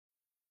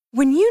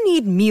When you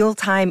need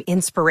mealtime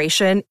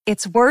inspiration,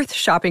 it's worth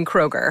shopping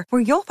Kroger,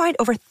 where you'll find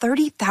over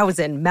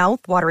 30,000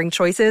 mouth-watering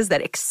choices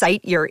that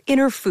excite your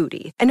inner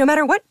foodie. And no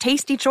matter what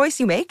tasty choice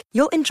you make,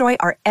 you'll enjoy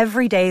our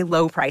everyday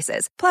low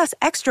prices, plus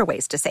extra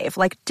ways to save,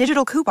 like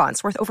digital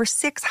coupons worth over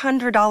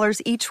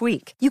 $600 each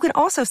week. You can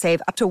also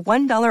save up to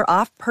 $1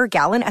 off per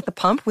gallon at the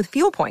pump with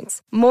fuel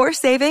points. More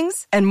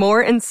savings and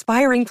more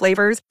inspiring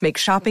flavors make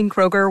shopping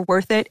Kroger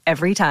worth it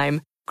every time.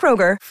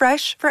 Kroger,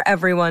 fresh for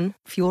everyone.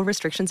 Fuel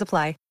restrictions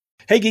apply.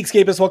 Hey,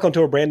 Geekscapists, welcome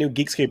to a brand new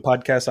Geekscape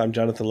podcast. I'm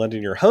Jonathan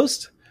London, your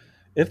host.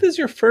 If this is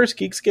your first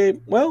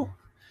Geekscape, well,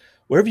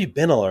 where have you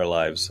been all our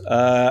lives?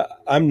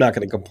 I'm not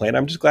going to complain.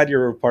 I'm just glad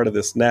you're a part of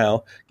this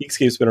now.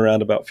 Geekscape's been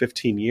around about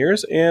 15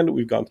 years, and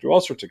we've gone through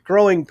all sorts of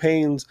growing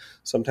pains.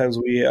 Sometimes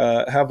we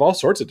have all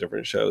sorts of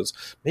different shows.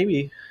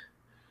 Maybe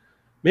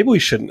we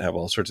shouldn't have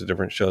all sorts of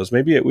different shows.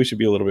 Maybe we should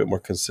be a little bit more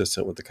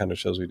consistent with the kind of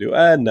shows we do.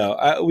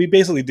 No, we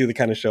basically do the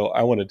kind of show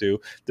I want to do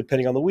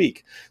depending on the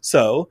week.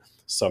 So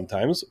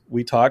sometimes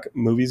we talk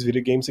movies,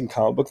 video games, and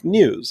comic book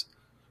news.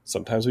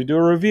 Sometimes we do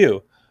a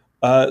review.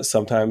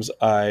 Sometimes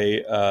I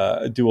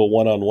do a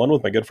one-on-one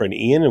with my good friend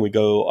Ian, and we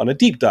go on a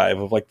deep dive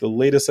of like the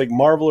latest like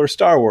Marvel or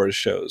Star Wars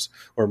shows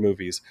or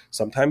movies.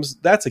 Sometimes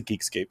that's a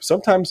Geekscape.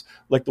 Sometimes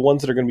like the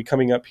ones that are going to be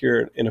coming up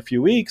here in a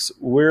few weeks,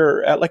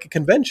 we're at like a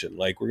convention.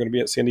 Like we're going to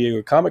be at San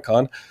Diego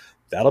Comic-Con.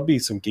 That'll be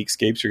some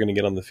Geekscapes you're going to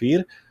get on the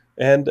feed.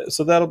 And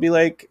so that'll be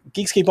like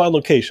Geekscape on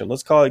location.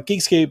 Let's call it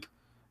Geekscape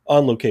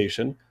on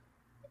location.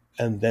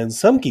 And then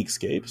some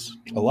Geekscapes,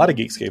 a lot of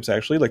Geekscapes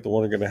actually, like the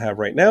one we're going to have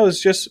right now, is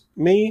just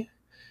me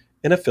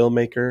and a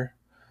filmmaker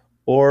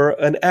or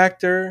an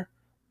actor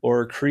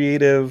or a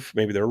creative.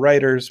 Maybe they're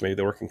writers, maybe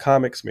they work in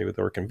comics, maybe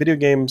they work in video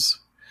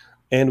games.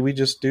 And we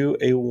just do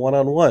a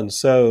one-on-one.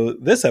 So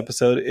this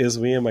episode is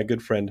me and my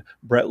good friend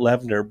Brett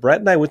Levner.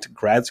 Brett and I went to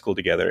grad school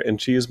together, and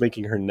she is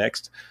making her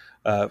next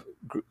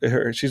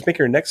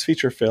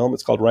feature film.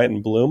 It's called Riot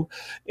and Bloom,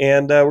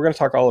 and we're going to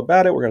talk all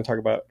about it. We're going to talk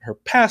about her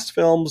past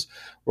films.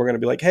 We're going to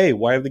be like, hey,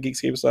 why have the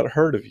Geekscapists not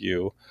heard of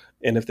you?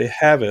 And if they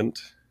haven't,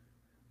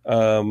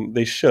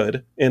 they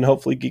should. And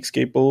hopefully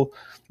Geekscape will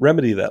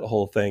remedy that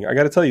whole thing. I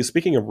got to tell you,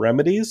 speaking of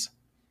remedies,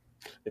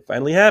 it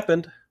finally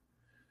happened.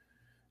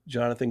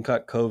 Jonathan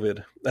caught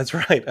COVID. That's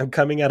right. I'm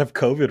coming out of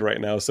COVID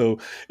right now. So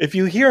if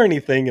you hear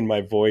anything in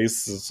my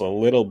voice, it's a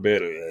little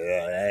bit,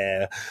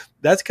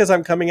 that's because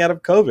I'm coming out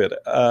of COVID.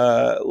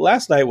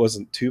 Last night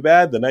wasn't too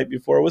bad. The night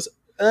before was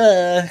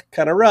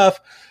kind of rough.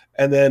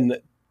 And then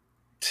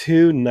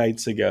 3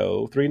 nights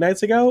ago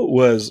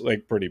was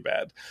like pretty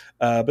bad.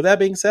 But that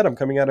being said, I'm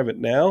coming out of it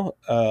now.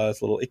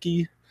 It's a little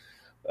icky.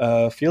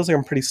 Feels like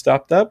I'm pretty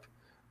stopped up.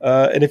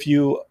 And if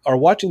you are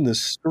watching the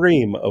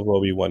stream of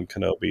Obi-Wan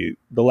Kenobi,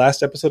 the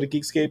last episode of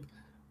Geekscape,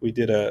 we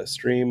did a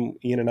stream,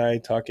 Ian and I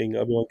talking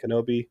Obi-Wan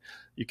Kenobi.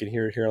 You can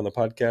hear it here on the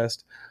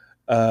podcast.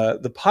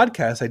 The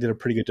podcast, I did a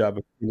pretty good job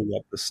of cleaning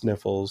up the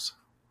sniffles.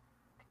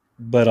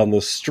 But on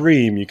the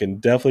stream, you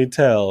can definitely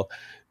tell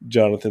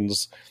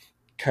Jonathan's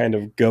kind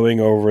of going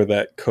over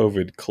that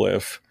COVID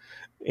cliff.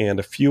 And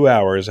a few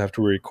hours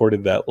after we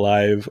recorded that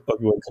live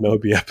Obi-Wan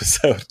Kenobi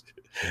episode,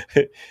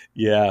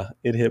 yeah,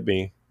 it hit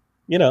me,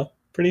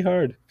 pretty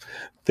hard.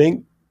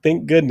 Thank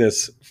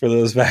goodness for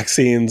those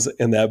vaccines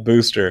and that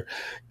booster,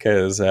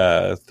 because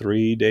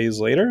 3 days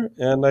later,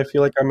 and I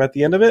feel like I'm at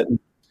the end of it.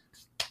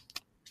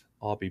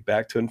 I'll be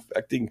back to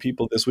infecting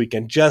people this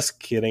weekend. Just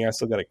kidding. I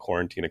still got to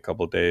quarantine a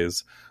couple of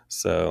days.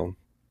 So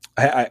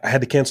I had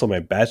to cancel my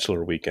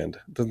bachelor weekend.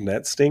 Doesn't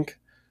that stink?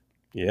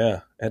 Yeah,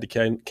 I had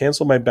to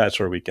cancel my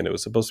bachelor weekend. It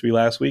was supposed to be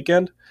last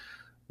weekend.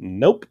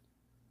 Nope.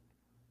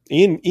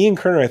 Ian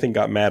Kerner, I think,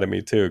 got mad at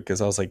me too,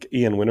 because I was like,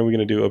 Ian, when are we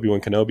going to do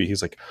Obi-Wan Kenobi?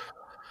 He's like,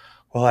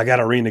 well, I got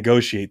to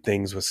renegotiate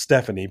things with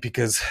Stephanie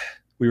because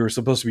we were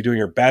supposed to be doing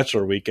her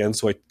bachelor weekend.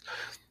 So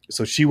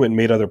she went and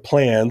made other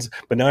plans,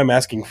 but now I'm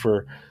asking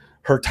for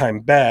her time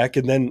back.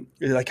 And then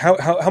like,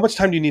 how much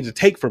time do you need to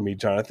take from me,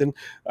 Jonathan?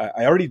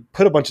 I already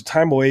put a bunch of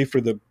time away for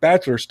the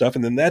bachelor stuff,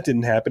 and then that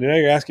didn't happen. And now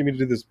you're asking me to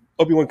do this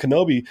Obi-Wan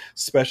Kenobi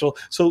special.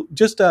 So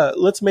just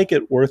let's make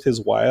it worth his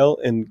while.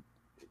 And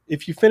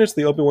if you finish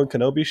the Obi-Wan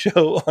Kenobi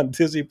show on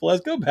Disney Plus,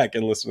 go back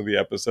and listen to the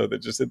episode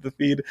that just hit the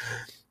feed.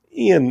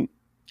 Ian,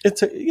 it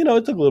took a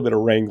little bit of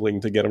wrangling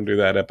to get him to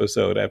that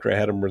episode after I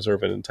had him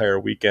reserve an entire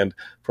weekend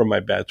for my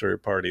bachelor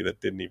party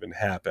that didn't even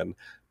happen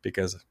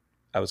because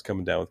I was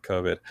coming down with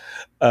COVID.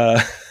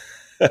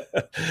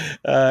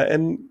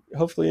 And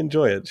hopefully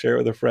enjoy it. Share it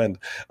with a friend.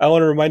 I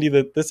want to remind you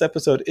that this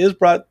episode is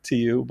brought to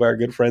you by our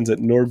good friends at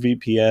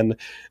NordVPN.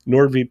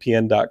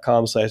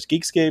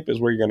 NordVPN.com/Geekscape is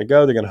where you're going to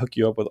go. They're going to hook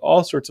you up with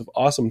all sorts of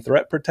awesome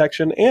threat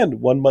protection and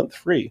 1 month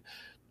free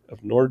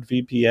of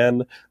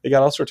NordVPN. They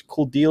got all sorts of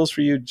cool deals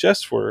for you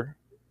just for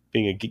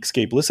being a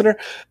Geekscape listener.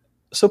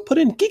 So put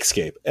in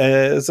Geekscape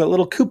as a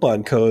little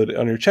coupon code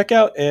on your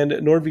checkout, and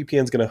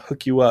NordVPN is going to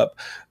hook you up.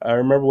 I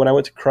remember when I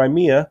went to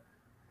Crimea.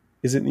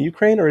 Is it in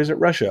Ukraine or is it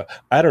Russia?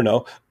 I don't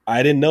know.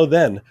 I didn't know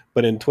then.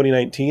 But in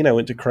 2019, I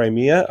went to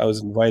Crimea. I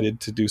was invited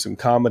to do some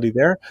comedy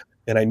there.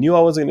 And I knew I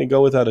wasn't going to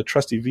go without a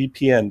trusty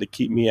VPN to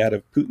keep me out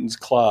of Putin's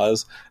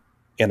claws.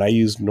 and I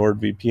use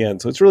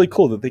NordVPN. So it's really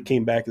cool that they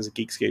came back as a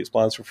Geekscape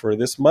sponsor for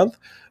this month.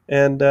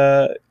 And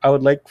I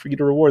would like for you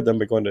to reward them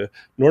by going to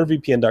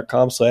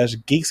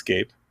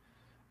nordvpn.com/Geekscape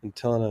and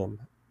telling them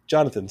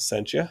Jonathan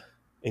sent you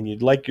and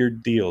you'd like your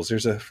deals.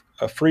 There's a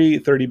free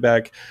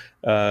 30-back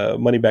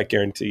money-back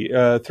guarantee.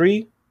 A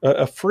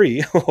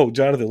free, oh,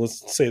 Jonathan,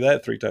 let's say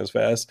that 3 times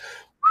fast.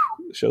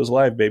 Show's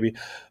live, baby.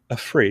 A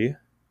free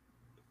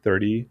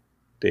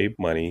 30-day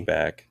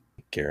money-back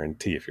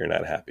guarantee if you're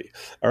not happy.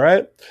 All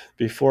right?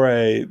 Before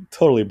I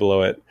totally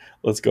blow it,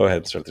 let's go ahead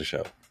and start the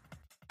show.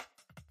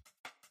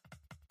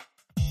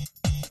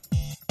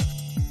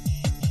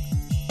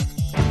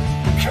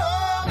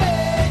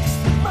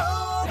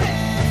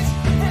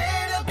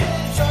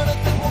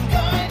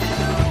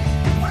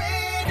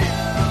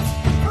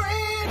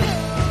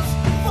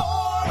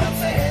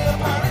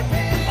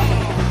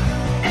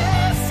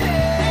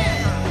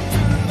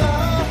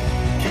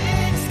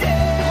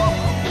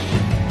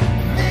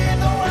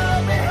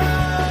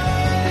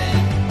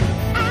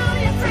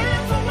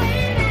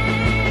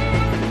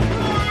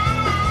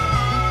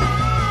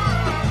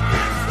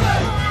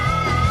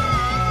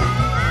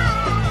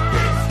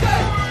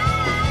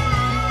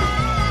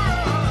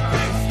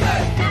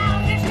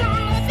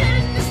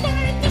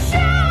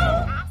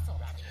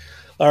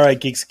 All right,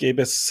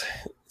 Geekscapists,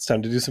 it's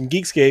time to do some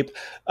Geekscape.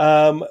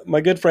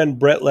 My good friend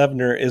Brett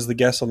Levner is the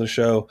guest on the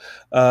show.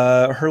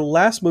 Her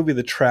last movie,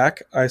 The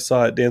Track, I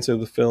saw at Dance of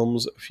the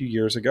Films a few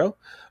years ago,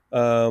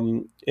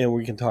 and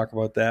we can talk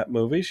about that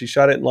movie. She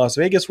shot it in Las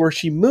Vegas, where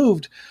she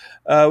moved.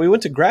 We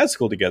went to grad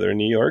school together in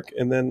New York,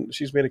 and then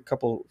she's made a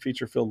couple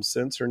feature films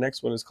since. Her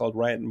next one is called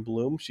Riot and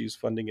Bloom. She's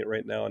funding it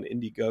right now on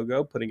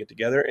Indiegogo, putting it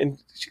together,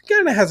 and she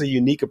kind of has a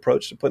unique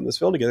approach to putting this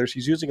film together.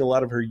 She's using a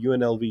lot of her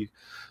UNLV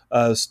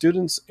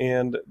students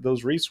and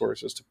those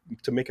resources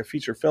to make a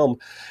feature film,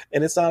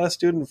 and it's not a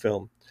student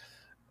film.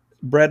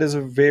 Brett is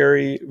a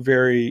very,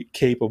 very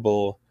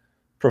capable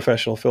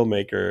professional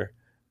filmmaker.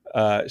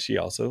 She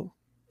also,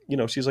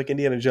 she's like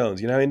Indiana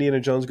Jones. You know how Indiana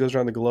Jones goes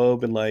around the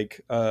globe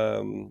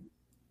and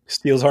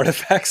steals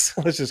artifacts?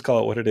 Let's just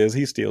call it what it is.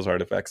 He steals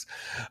artifacts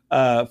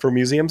for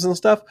museums and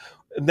stuff.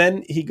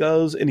 Then he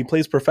goes and he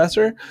plays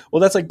professor.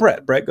 Well, that's like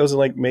Brett. Brett goes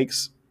and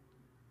makes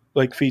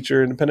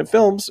feature independent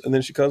films, and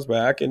then she comes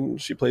back and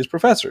she plays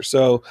professor.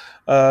 So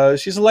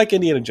she's like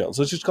Indiana Jones.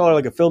 Let's just call her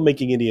like a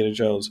filmmaking Indiana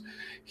Jones.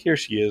 Here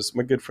she is,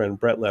 my good friend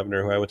Brett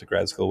Levner, who I went to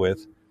grad school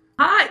with.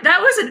 Hi,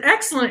 that was an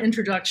excellent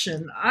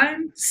introduction.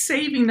 I'm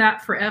saving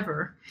that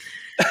forever.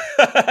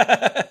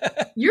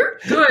 You're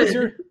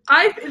good.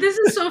 This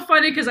is so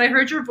funny because I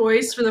heard your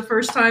voice for the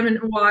first time in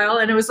a while,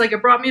 and it was like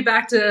it brought me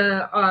back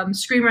to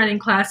screenwriting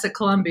class at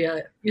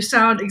Columbia. You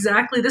sound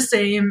exactly the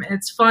same.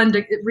 It's fun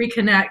to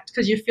reconnect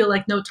because you feel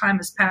like no time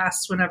has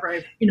passed whenever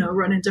I,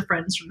 run into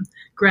friends from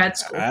grad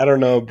school. I don't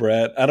know,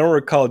 Brett. I don't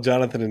recall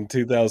Jonathan in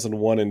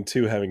 2001 and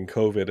 2 having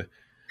COVID.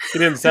 He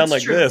didn't sound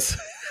like this.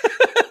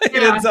 He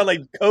didn't sound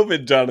like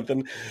COVID,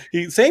 Jonathan.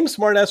 Same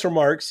smart-ass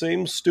remarks,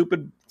 same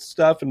stupid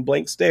stuff and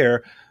blank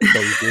stare,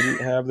 but he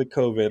didn't have the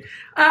COVID.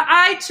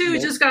 I, too,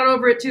 just got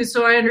over it, too,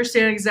 so I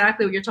understand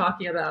exactly what you're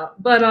talking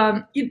about. But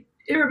it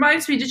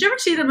reminds me, did you ever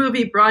see the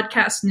movie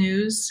Broadcast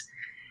News?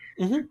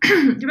 Mm-hmm. Do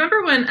you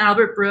remember when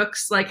Albert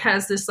Brooks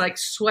has this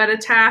sweat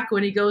attack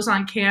when he goes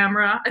on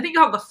camera? I think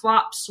called the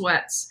flop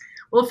sweats.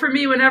 Well, for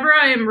me, whenever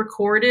I am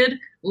recorded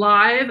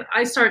live,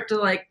 I start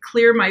to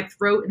clear my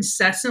throat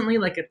incessantly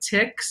like a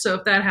tick. So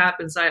if that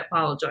happens, I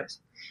apologize.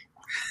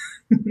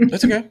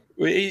 That's okay.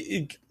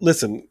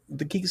 Listen,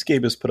 the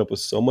Geekscape has put up with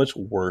so much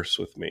worse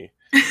with me.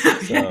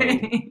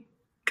 Okay.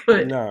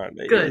 Good. No,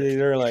 Good.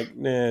 They're like,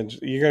 nah,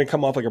 you're going to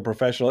come off like a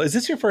professional. Is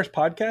this your first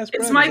podcast,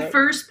 Brett? It's my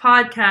first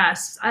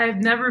podcast. I've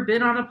never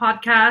been on a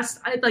podcast.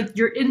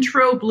 Your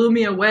intro blew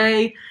me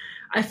away.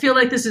 I feel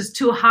like this is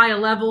too high a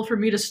level for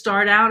me to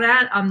start out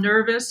at. I'm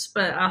nervous,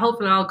 but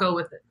hopefully I'll go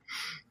with it.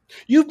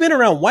 You've been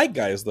around white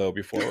guys, though,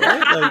 before,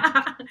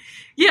 right?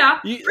 Yeah.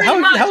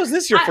 How is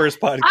this your first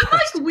podcast?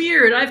 I'm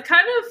weird. I've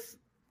kind of,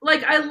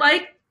 I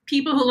like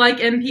people who like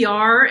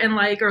NPR and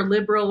are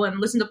liberal and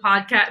listen to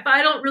podcasts, but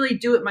I don't really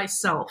do it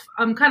myself.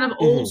 I'm kind of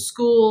old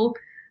school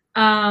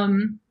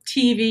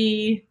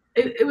TV.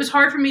 It was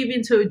hard for me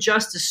even to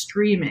adjust to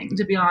streaming,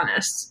 to be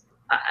honest.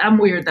 I'm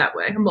weird that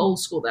way. I'm old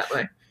school that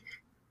way.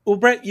 Well,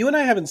 Brett, you and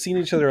I haven't seen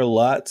each other a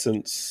lot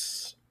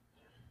since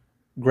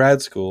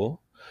grad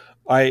school.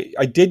 I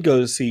did go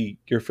to see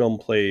your film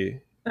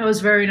play. That was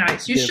very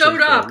nice. You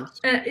showed up.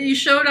 You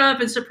showed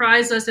up and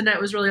surprised us, and that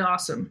was really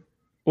awesome.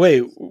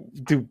 Wait,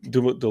 do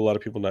a lot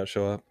of people not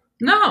show up?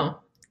 No.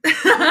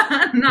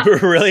 No.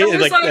 Really?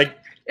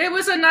 It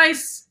was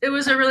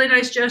a really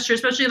nice gesture,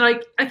 especially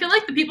I feel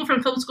like the people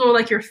from film school are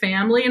like your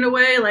family in a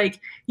way.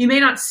 You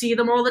may not see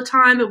them all the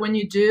time, but when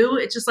you do,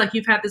 it's just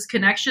you've had this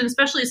connection,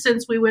 especially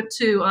since we went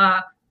to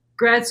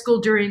grad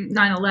school during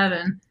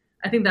 9/11.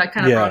 I think that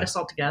kind of brought us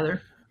all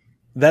together.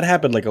 That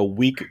happened a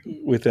week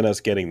within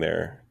us getting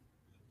there.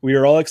 We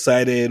were all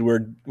excited.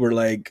 We're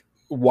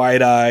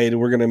wide-eyed.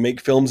 We're going to make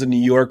films in New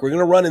York. We're going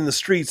to run in the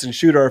streets and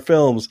shoot our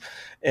films.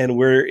 And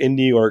we're in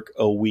New York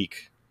a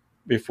week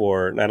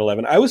before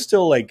 9/11. I was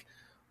still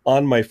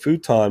on my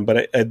futon,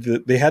 but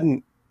they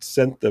hadn't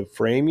sent the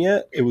frame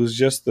yet. It was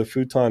just the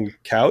futon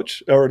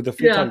couch or the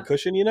futon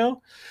cushion,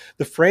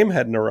 the frame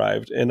hadn't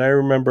arrived. And I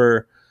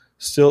remember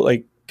still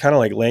like kind of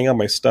like laying on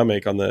my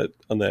stomach on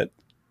that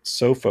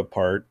sofa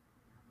part,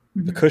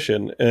 the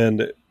cushion.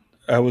 And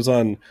I was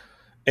on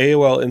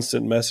AOL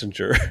Instant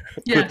Messenger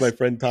with my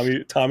friend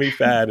Tommy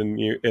Fad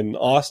in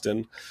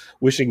Austin,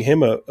 wishing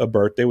him a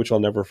birthday, which I'll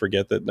never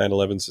forget, that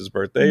 9/11's his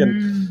birthday.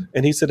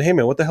 And he said, "Hey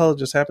man, what the hell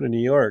just happened in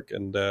New York?"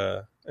 And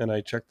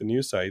I checked the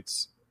news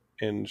sites,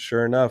 and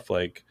sure enough,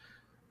 like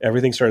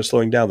everything started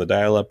slowing down. The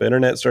dial-up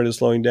internet started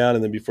slowing down,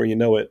 and then before you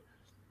know it,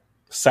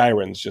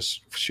 sirens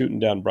just shooting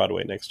down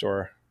Broadway next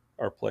to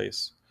our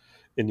place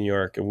in New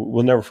York. And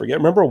we'll never forget.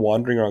 Remember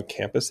wandering around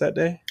campus that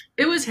day?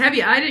 It was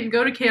heavy. I didn't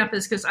go to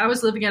campus because I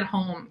was living at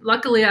home.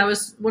 Luckily, I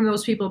was one of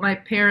those people. My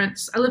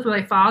parents, I lived with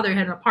my father,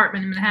 had an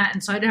apartment in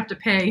Manhattan, so I didn't have to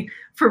pay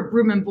for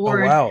room and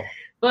board. Oh, wow.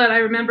 But I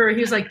remember he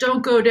was like,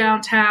 "Don't go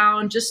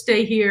downtown, just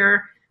stay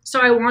here."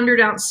 So I wandered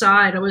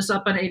outside. I was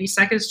up on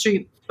 82nd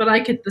Street, but I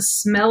could the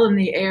smell in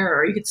the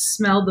air. You could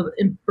smell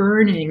the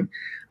burning.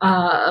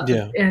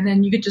 And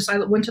then you could I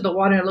went to the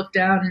water and I looked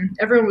down, and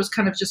everyone was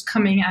kind of just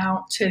coming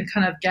out and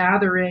kind of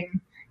gathering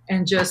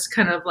and just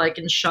kind of like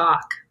in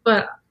shock.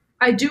 But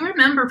I do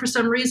remember for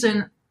some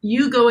reason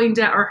you going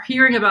down or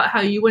hearing about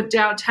how you went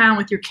downtown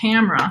with your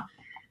camera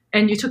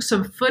and you took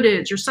some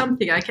footage or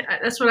something.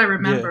 That's what I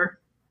remember.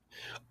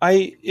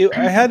 Yeah.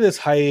 I had this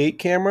Hi8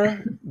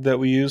 camera that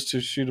we used to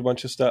shoot a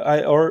bunch of stuff.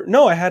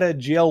 I had a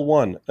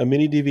GL1, a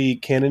mini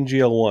DV Canon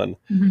GL1.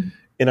 Mm-hmm.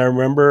 And I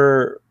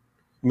remember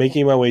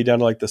making my way down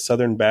to like the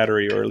Southern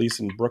Battery, or at least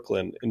in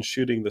Brooklyn, and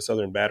shooting the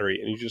Southern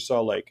Battery. And you just saw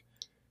like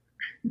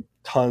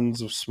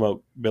tons of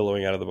smoke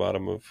billowing out of the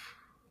bottom of...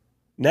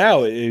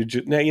 Now,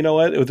 you know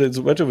what? With as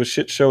much of a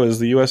shit show as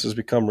the U.S. has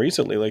become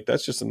recently, like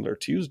that's just another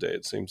Tuesday.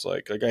 It seems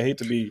like. Like I hate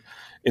to be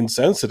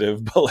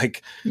insensitive, but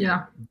like,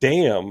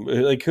 damn.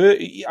 Like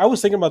I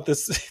was thinking about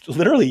this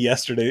literally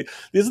yesterday.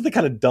 These are the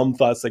kind of dumb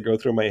thoughts that go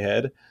through my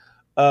head.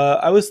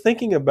 I was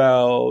thinking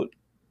about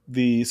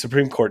the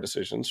Supreme Court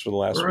decisions from the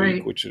last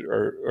week, which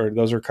are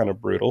those are kind of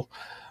brutal.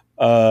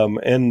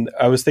 And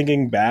I was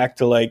thinking back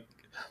to like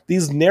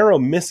these narrow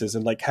misses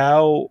and like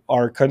how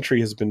our country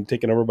has been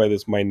taken over by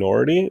this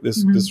minority,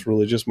 this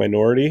religious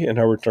minority, and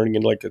how we're turning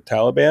into like a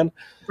Taliban.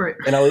 Right.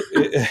 And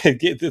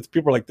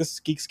people are like, "This is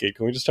Geekscape.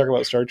 Can we just talk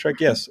about Star Trek?"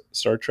 Yes,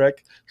 Star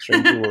Trek: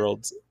 Strange New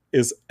Worlds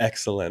is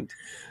excellent,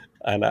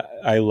 and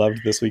I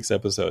loved this week's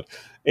episode.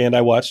 And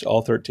I watched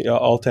all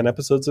 10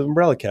 episodes of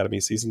Umbrella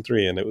Academy season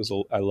 3, and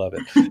I love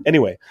it.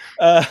 Anyway,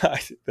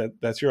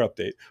 that's your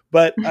update.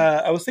 But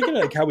I was thinking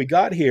like how we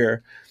got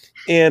here.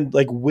 And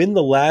like when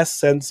the last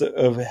sense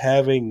of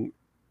having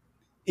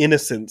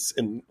innocence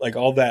and like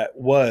all that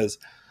was,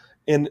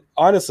 and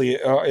honestly,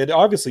 it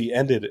obviously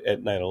ended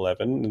at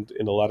 9/11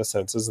 in a lot of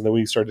senses. And then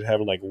we started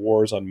having like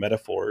wars on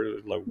metaphor,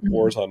 like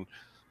wars on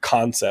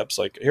concepts.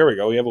 Like here we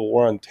go, we have a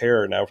war on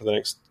terror now for the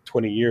next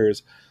 20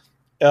 years.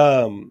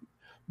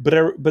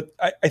 But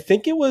I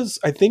think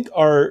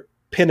our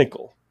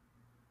pinnacle,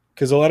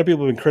 because a lot of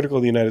people have been critical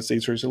of the United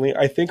States recently.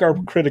 I think our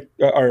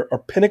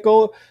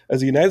pinnacle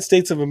as the United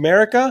States of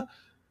America,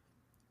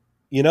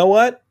 you know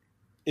what?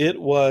 It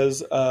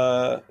was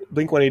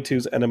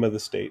Blink-182's Enema of the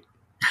State.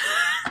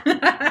 When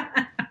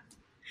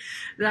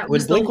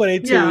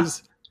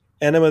Blink-182's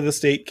Enema of the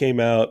State came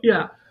out,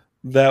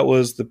 that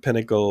was the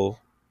pinnacle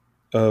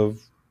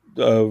of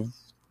the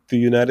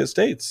United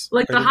States.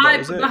 Like the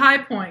high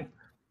point.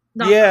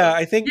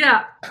 I think,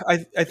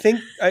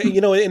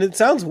 and it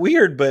sounds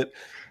weird, but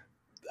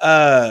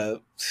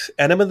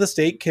Enema of the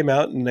State came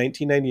out in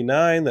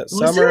 1999 that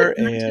summer,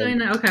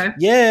 and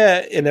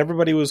and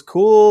everybody was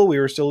cool. We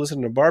were still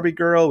listening to Barbie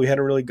Girl. We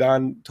hadn't really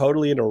gone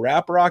totally into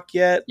rap rock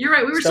yet. You're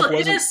right. We were still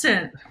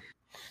innocent.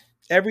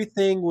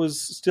 Everything was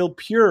still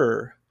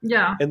pure.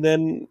 Yeah. And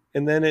then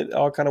it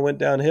all kind of went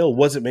downhill.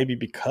 Was it maybe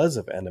because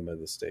of Enema of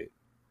the State?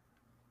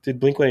 Did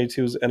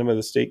Blink-182's Enema of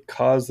the State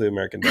cause the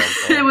American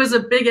downfall? It was a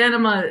big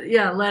enema,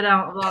 let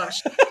out a lot of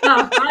shit.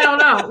 No, I don't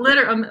know,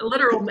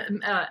 literal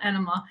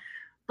enema.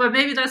 But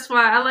maybe that's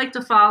why I like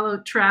to follow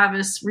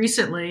Travis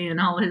recently and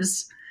all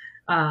his,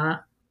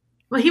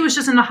 he was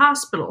just in the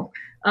hospital.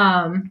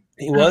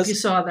 He was? You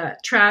saw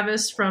that.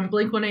 Travis from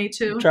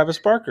Blink-182. Travis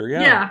Barker,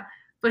 yeah. Yeah,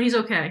 but he's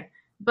okay.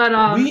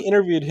 But we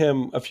interviewed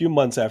him a few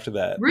months after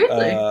that.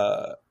 Really?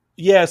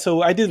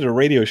 So I did a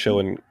radio show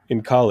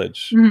in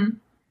college. Mm-hmm.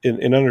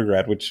 In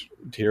undergrad, which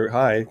here,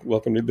 hi,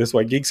 welcome to This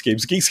Why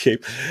Geekscape's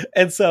Geekscape.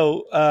 And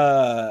so,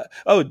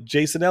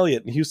 Jason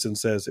Elliott in Houston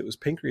says it was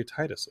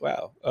pancreatitis.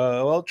 Wow.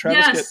 Well, Travis,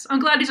 yes, I'm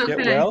glad he's okay.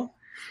 Well,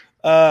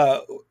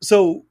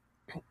 so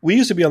we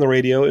used to be on the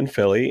radio in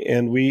Philly,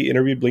 and we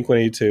interviewed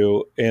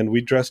Blink-182, and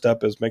we dressed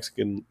up as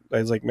Mexican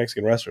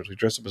wrestlers. We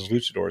dressed up as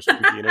luchadors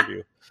for the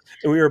interview,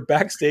 and we were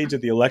backstage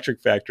at the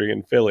Electric Factory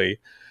in Philly,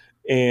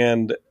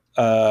 and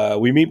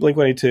we meet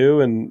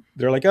Blink-182, and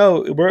they're like,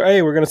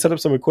 we're going to set up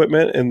some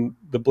equipment, and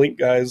the Blink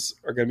guys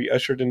are going to be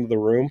ushered into the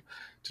room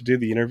to do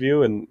the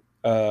interview. And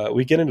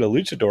we get into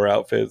luchador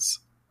outfits,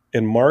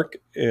 and Mark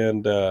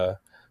and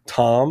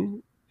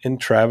Tom and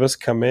Travis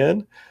come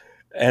in,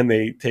 and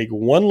they take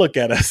one look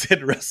at us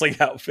in wrestling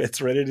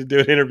outfits, ready to do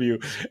an interview,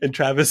 and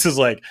Travis is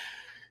like,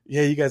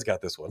 "Yeah, you guys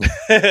got this one.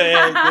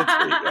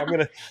 I'm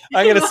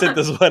gonna sit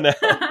this one out."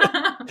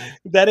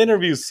 That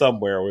interview's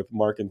somewhere with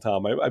Mark and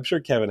Tom. I'm sure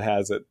Kevin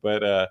has it,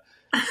 but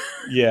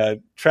yeah,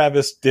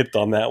 Travis dipped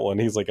on that one.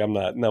 He's like, "I'm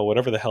not. No,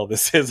 whatever the hell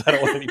this is, I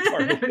don't want any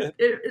part of it."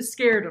 It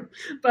scared him,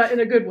 but in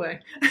a good way.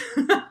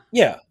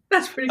 Yeah,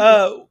 that's pretty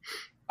cool.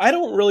 I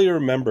don't really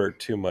remember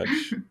too much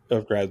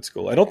of grad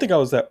school. I don't think I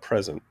was that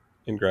present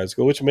in grad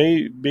school, which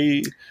may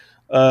be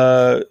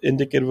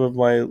indicative of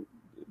my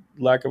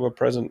lack of a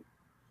present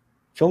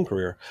film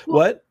career.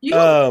 Well,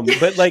 what?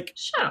 But like,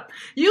 shut up.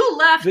 You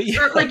left,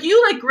 or like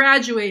you like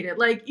graduated,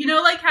 like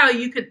like how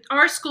you could.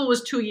 Our school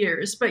was 2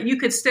 years, but you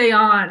could stay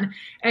on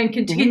and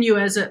continue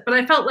as a. But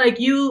I felt like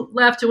you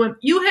left and went.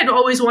 You had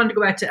always wanted to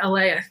go back to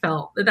LA. I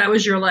felt that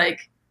was your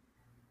like.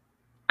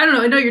 I don't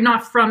know. I know you're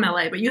not from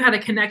LA, but you had a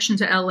connection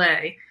to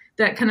LA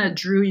that kind of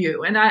drew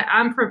you. And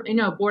I'm from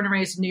born and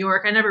raised in New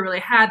York. I never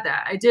really had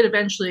that. I did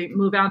eventually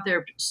move out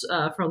there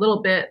for a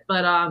little bit,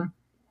 but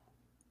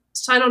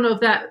so I don't know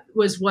if that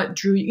was what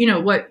drew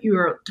what you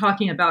were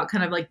talking about,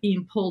 kind of like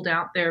being pulled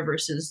out there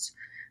versus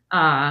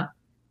at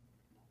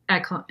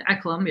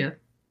Columbia.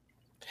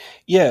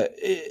 Yeah,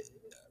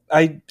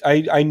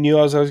 I knew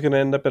I was going to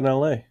end up in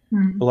LA.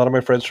 Mm-hmm. A lot of my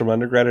friends from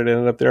undergrad had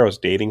ended up there. I was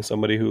dating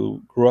somebody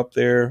who grew up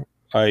there.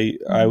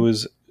 I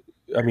was,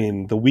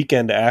 the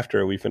weekend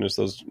after we finished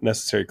those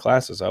necessary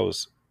classes, I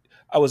was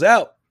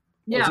out.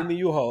 Yeah. I was in the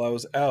U-Haul. I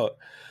was out.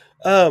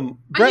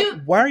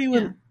 Brett, why are you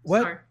in?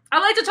 What? Sorry. I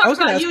like to talk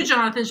about you,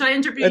 Jonathan. Should I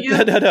interview you?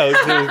 No.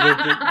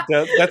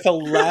 That's the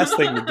last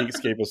thing the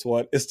Geekscapists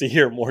want, is to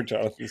hear more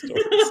Jonathan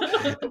stories.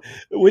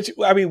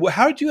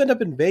 How did you end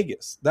up in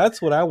Vegas?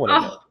 That's what I want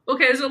to know.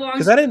 Okay, it's a long.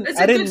 Because I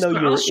didn't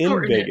know you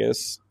were in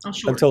Vegas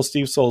until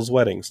Steve Soul's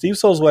wedding. Steve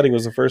Soul's wedding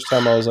was the first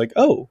time I was like,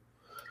 oh,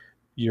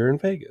 you're in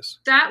Vegas.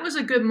 That was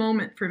a good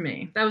moment for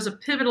me. That was a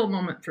pivotal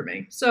moment for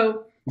me.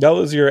 So that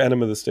was your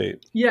enema of the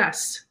state.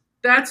 Yes,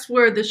 that's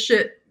where the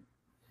shit.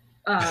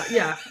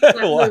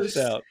 Washed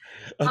out.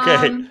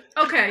 Okay.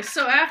 Okay.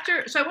 So I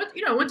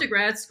went to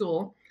grad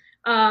school,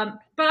 but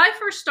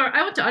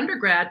I went to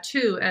undergrad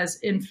too, as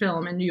in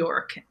film in New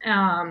York,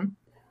 and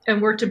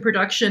worked in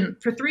production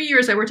for 3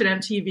 years. I worked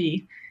at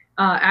MTV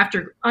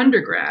after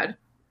undergrad.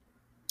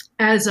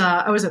 As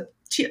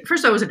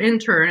first I was an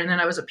intern, and then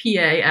I was a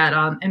PA at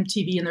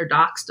MTV in their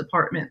docs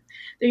department.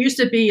 There used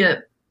to be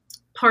a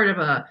part of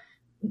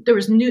there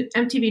was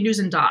MTV News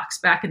and Docs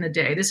back in the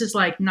day. This is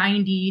like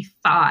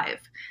 94,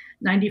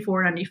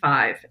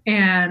 95.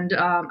 And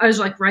I was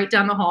like right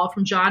down the hall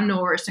from John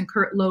Norris and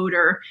Kurt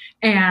Loder.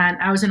 And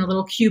I was in a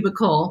little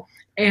cubicle,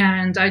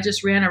 and I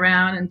just ran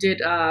around and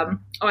did, I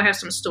have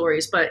some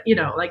stories, but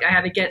like I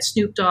had to get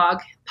Snoop Dogg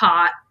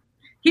pot.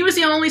 He was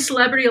the only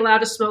celebrity allowed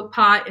to smoke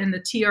pot in the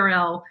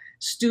TRL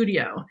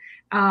studio.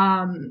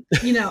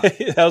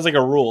 That was like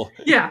a rule.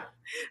 Yeah.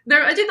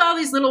 I did all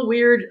these little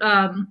weird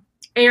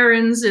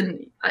errands,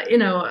 and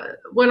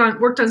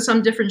worked on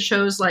some different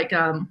shows, like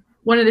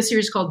one of the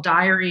series called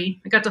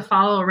Diary. I got to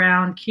follow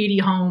around Katie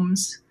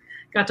Holmes,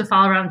 got to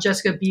follow around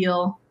Jessica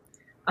Biel,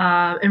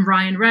 and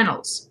Ryan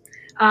Reynolds.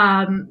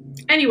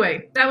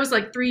 Anyway, that was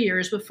like 3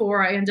 years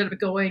before I ended up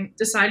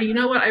deciding, you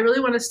know what, I really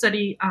want to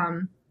study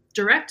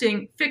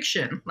directing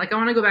fiction. Like I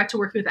want to go back to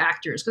working with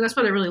actors, because that's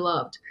what I really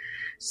loved.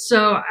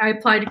 So I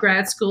applied to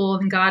grad school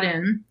and got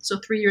in. So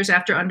 3 years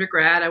after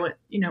undergrad,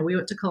 we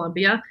went to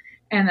Columbia,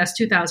 and that's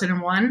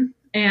 2001,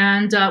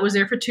 and was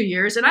there for 2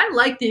 years. And I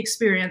liked the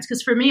experience,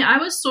 because for me, I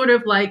was sort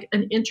of like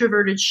an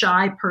introverted,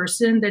 shy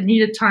person that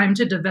needed time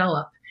to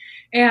develop.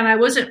 And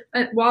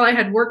while I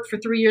had worked for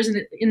 3 years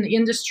in the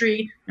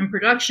industry and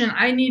production,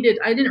 I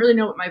didn't really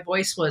know what my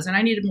voice was, and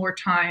I needed more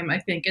time, I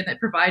think, and it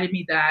provided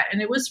me that.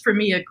 And it was, for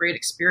me, a great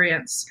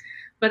experience.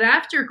 But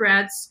after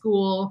grad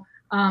school,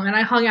 and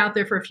I hung out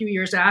there for a few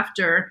years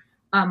after,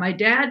 my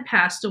dad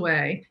passed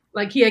away.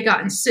 Like, he had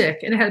gotten sick,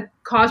 and it had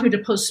caused me to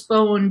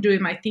postpone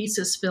doing my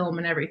thesis film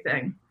and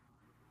everything.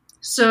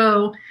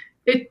 So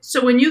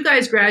when you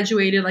guys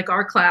graduated, like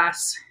our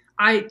class,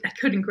 I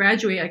couldn't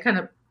graduate. I kind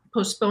of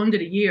postponed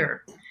it a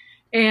year.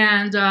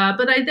 And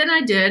but I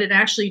did, and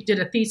actually did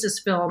a thesis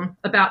film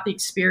about the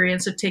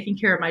experience of taking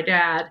care of my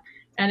dad.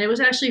 And it was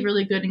actually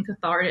really good and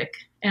cathartic.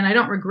 And I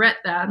don't regret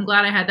that. I'm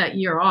glad I had that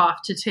year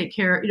off to take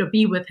care,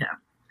 be with him.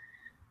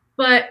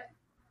 But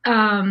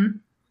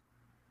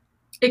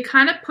it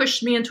kind of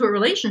pushed me into a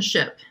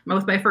relationship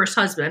with my first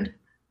husband,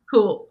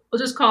 who, we'll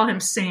just call him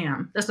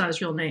Sam. That's not his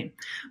real name,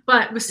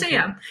 but with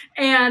Sam.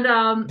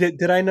 And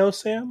did I know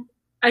Sam?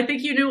 I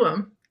think you knew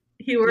him.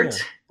 He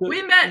worked. Yeah.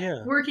 We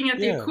met working at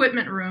the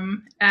equipment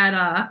room at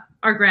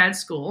our grad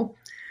school.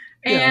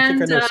 Yeah,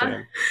 and I think I know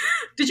Sam.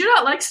 Did you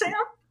not like Sam?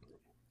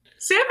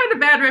 Sam had a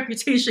bad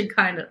reputation,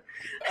 kind of.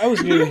 I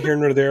was neither here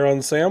nor there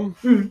on Sam.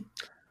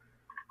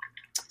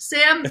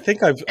 Sam. I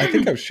think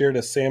I've shared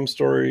a Sam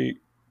story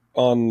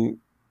on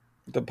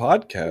the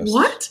podcast.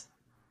 What?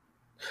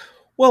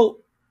 Well,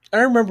 I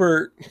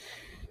remember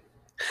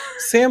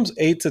Sam's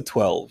 8 to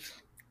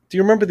 12. Do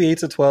you remember the 8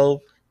 to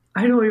 12?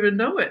 I don't even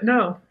know it.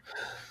 No.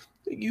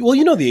 Well,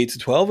 you know the 8 to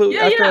 12.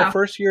 After our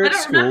first year at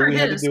school, we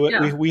had to do it.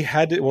 Yeah. We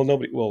had to. Well,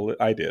 nobody. Well,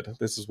 I did.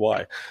 This is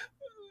why.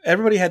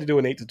 Everybody had to do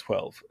an 8 to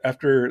 12.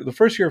 After the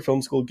first year of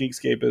film school,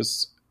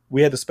 Geekscapists,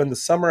 we had to spend the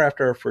summer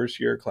after our first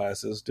year of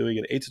classes doing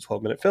an 8 to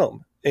 12 minute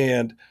film,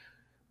 and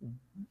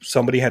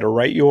somebody had to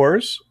write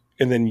yours,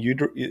 and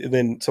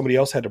then somebody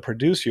else had to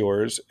produce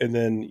yours, and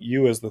then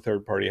you as the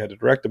third party had to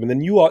direct them, and then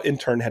you all in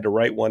turn had to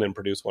write one and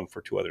produce one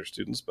for two other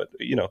students, but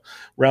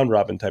round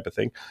robin type of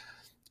thing.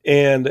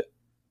 And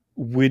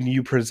when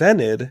you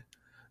presented,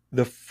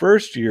 the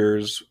first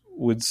years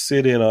would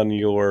sit in on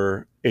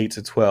your 8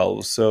 to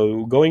 12.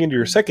 So going into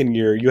your second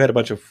year, you had a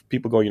bunch of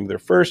people going into their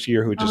first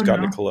year who had just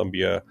gotten to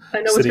Columbia,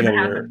 sitting on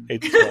your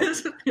 8 to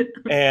 12.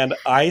 And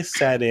I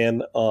sat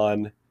in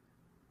on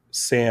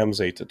Sam's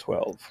 8 to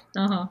 12.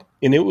 Uh-huh.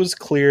 And it was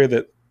clear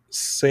that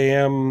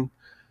Sam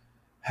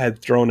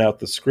had thrown out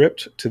the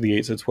script to the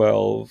 8 to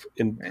 12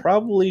 and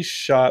probably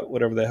shot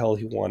whatever the hell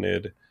he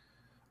wanted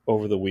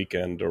over the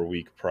weekend or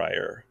week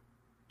prior.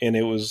 And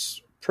it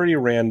was pretty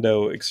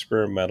rando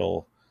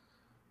experimental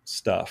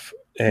stuff.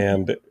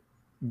 And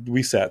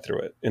we sat through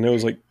it. And it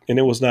was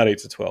it was not 8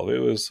 to 12. It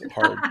was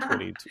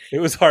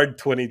hard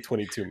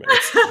 22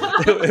 minutes.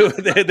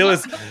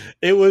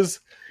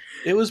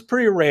 It was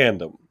pretty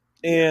random.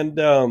 And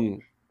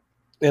I'm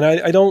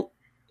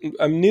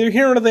neither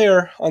here nor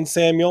there on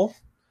Samuel,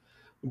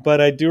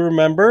 but I do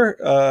remember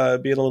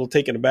being a little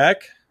taken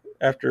aback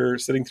after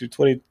sitting through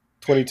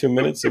 22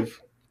 minutes of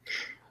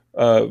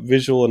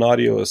visual and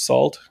audio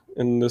assault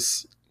in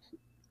this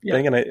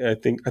thing, and I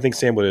think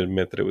Sam would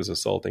admit that it was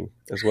assaulting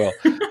as well.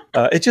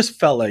 It just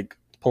felt like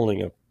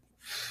pulling a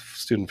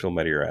student film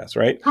out of your ass,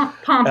 right?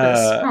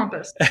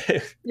 Pompous.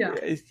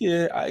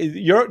 Yeah.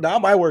 You're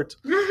not my words.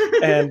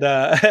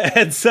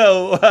 and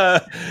so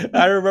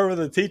I remember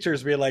the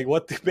teachers being like,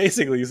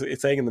 basically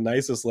saying in the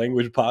nicest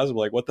language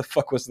possible, like, what the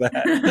fuck was that?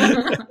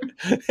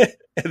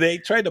 And they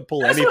tried to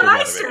pull anything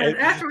out of it.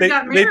 After we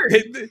got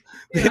married.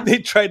 They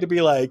tried to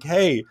be like,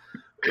 hey,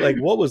 like,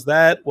 what was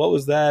that? What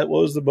was that?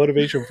 What was the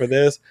motivation for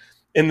this?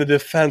 And the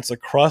defense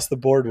across the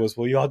board was,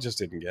 well, y'all just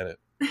didn't get it.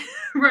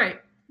 Right.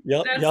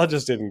 Y'all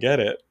just didn't get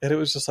it. And it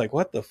was just like,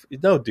 what the?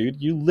 No,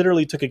 dude, you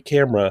literally took a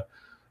camera,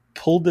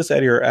 pulled this out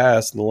of your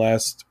ass in the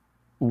last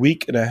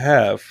week and a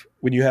half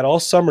when you had all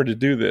summer to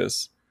do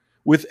this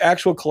with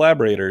actual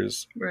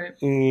collaborators. Right.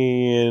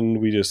 And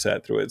we just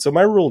sat through it. So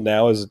my rule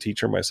now as a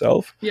teacher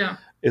myself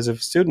is if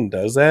a student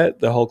does that,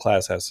 the whole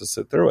class has to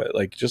sit through it.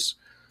 Like, just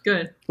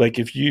good. Like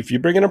if you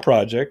bring in a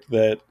project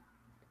that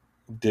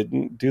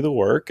didn't do the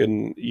work,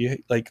 and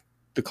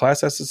the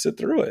class has to sit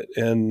through it,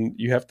 and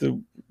you have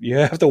to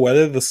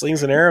weather the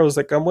slings and arrows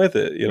that come with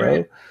it,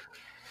 Right.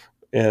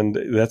 And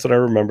that's what I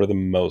remember the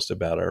most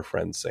about our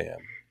friend Sam.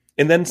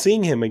 And then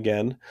seeing him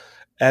again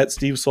at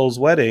Steve Soul's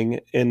wedding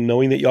and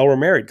knowing that y'all were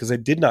married, because I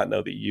did not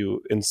know that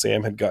you and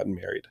Sam had gotten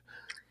married.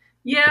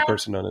 Yeah. The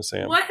person known as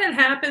Sam. What had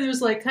happened was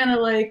kind of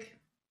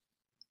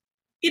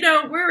we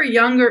were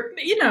younger,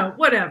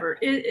 whatever.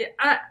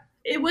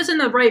 It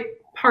wasn't the right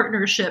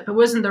partnership. It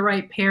wasn't the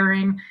right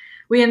pairing.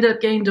 We ended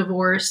up getting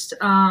divorced.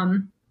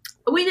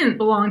 We didn't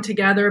belong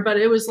together, but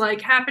it was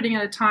happening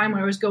at a time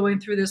when I was going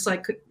through this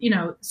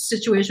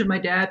situation with my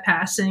dad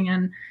passing,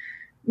 and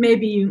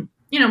maybe,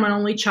 my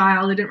only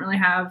child. I didn't really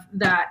have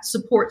that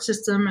support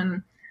system,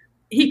 and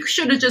he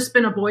should have just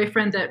been a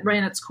boyfriend that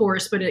ran its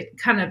course, but it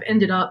kind of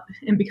ended up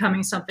in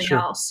becoming something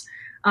else.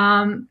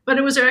 But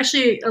it was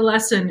actually a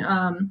lesson,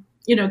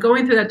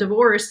 going through that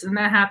divorce, and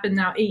that happened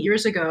now 8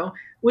 years ago,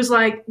 was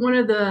one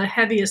of the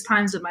heaviest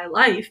times of my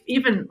life.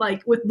 Even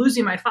with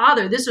losing my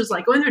father, this was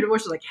going through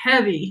divorce was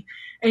heavy,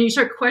 and you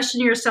start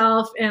questioning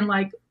yourself and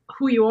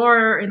who you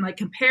are, and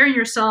comparing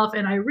yourself.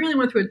 And I really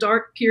went through a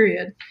dark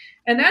period.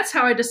 And that's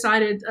how I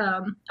decided,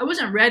 I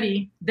wasn't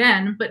ready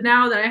then, but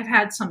now that I've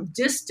had some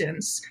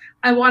distance,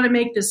 I want to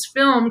make this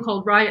film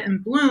called Riot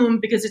and Bloom,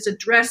 because it's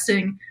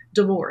addressing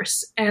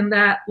divorce, and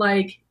that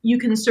you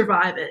can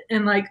survive it,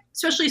 and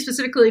especially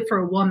specifically for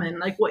a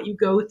woman, what you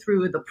go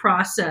through the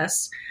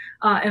process,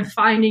 and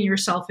finding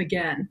yourself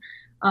again.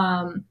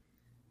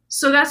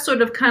 So that's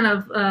sort of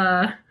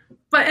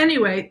but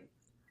anyway,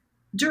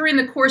 during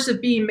the course of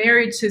being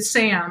married to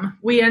Sam,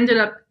 we ended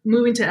up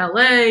moving to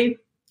LA,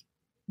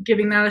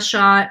 giving that a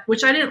shot,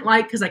 which I didn't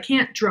like because I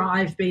can't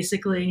drive,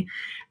 basically.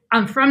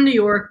 I'm from New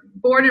York,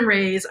 born and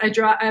raised.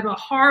 I'm a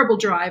horrible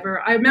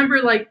driver. I remember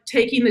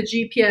taking the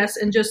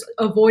GPS and just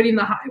avoiding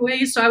the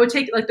highways. So I would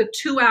take the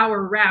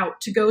 2-hour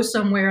route to go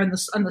somewhere on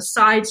the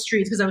side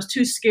streets because I was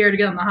too scared to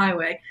get on the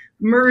highway.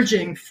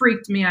 Merging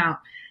freaked me out.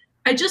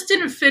 I just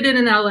didn't fit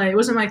in LA. It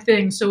wasn't my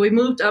thing. So we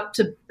moved up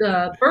to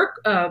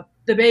the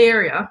Bay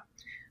Area,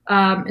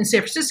 in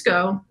San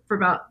Francisco for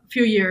about a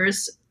few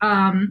years.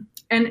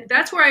 And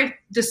that's where I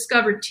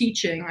discovered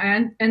teaching.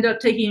 I ended up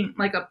taking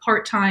a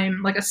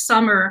part-time, a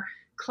summer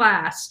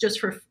class just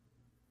for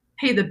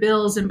pay the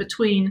bills in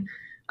between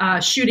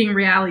shooting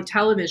reality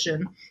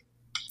television.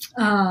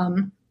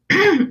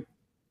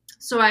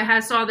 So I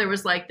saw there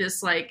was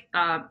this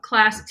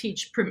class to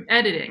teach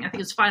editing. I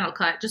think it's Final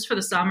Cut just for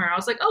the summer. I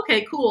was like,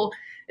 okay, cool.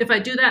 if I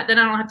do that, then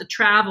I don't have to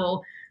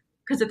travel.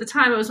 Because at the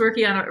time I was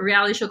working on a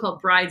reality show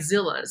called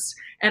Bridezillas,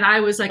 and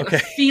I was like a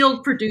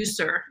field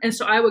producer. And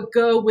so I would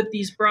go with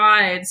these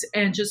brides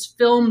and just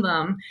film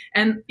them.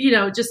 And,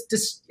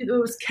 just it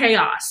was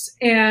chaos.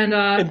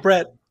 And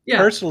Brett,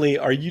 personally,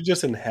 are you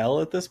just in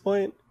hell at this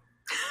point?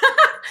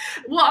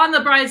 Well, on the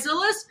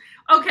Bridezillas?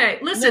 Okay,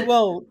 listen.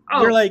 No,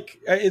 you're like,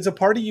 it's a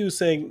part of you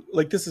saying,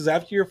 like, this is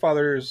after your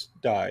father's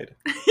died.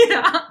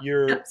 Yeah.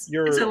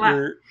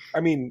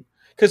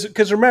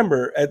 Because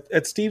remember,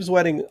 at Steve's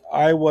wedding,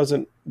 I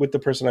wasn't with the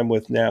person I'm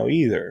with now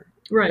either.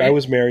 Right. I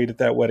was married at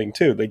that wedding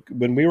too. Like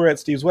when we were at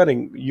Steve's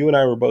wedding, you and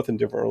I were both in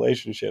different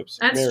relationships.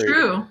 That's married.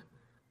 True.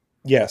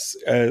 Yes.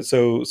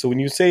 So when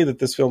you say that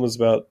this film is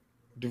about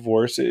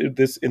divorce,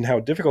 and how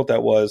difficult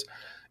that was,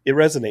 it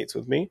resonates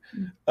with me.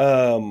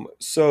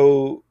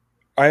 So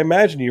I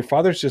imagine your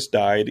father's just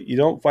died. You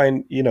don't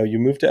find, you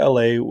moved to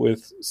LA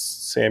with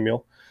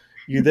Samuel.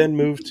 You then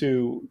moved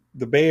to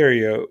the Bay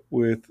Area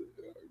with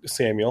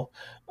Samuel,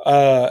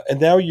 and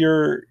now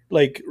you're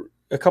like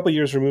a couple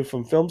years removed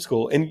from film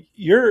school, and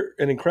you're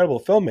an incredible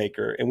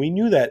filmmaker, and we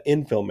knew that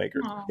in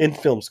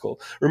film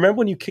school. Remember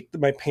when you kicked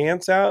my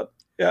pants out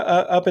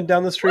up and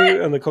down the street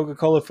on the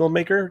Coca-Cola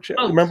filmmaker?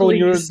 Remember when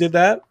you did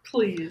that?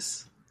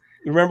 Please.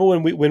 Remember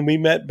when we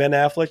met Ben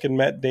Affleck and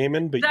Matt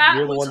Damon, but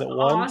you're the one that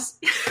won?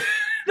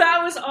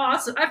 That was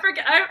awesome. I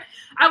forget.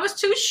 I was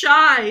too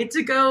shy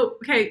to go.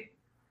 Okay,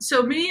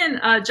 so me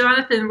and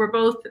Jonathan were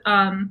both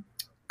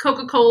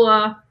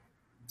Coca-Cola.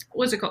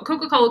 What's it called?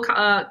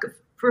 Coca-Cola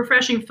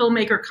Refreshing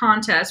Filmmaker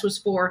Contest was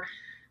for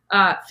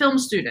film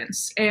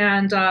students,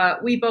 and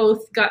we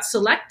both got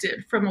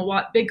selected from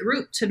a big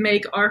group to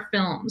make our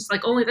films.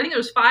 Like I think there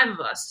was 5 of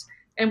us,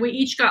 and we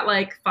each got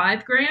like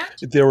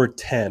 $5,000. There were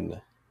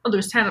 10. Oh, there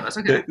was 10 of us.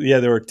 Okay.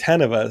 There were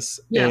 10 of us,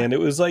 and it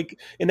was like,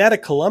 and out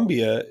of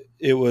Columbia,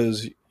 it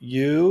was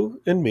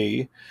you and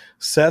me,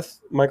 Seth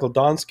Michael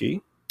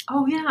Donsky.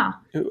 Oh yeah.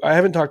 I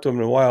haven't talked to him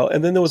in a while,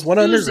 and then there was one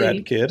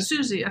undergrad kid,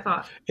 Susie, I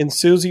thought, and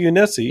Susie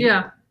Unessi.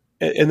 Yeah.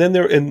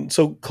 And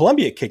so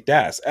Columbia kicked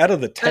ass. Out of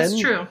the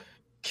 10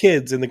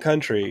 kids in the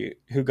country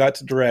who got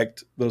to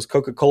direct those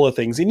Coca-Cola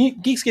things, and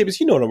Geekscape,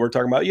 you know what we're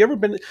talking about. You ever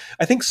been?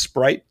 I think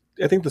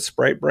the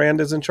Sprite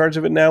brand is in charge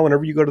of it now.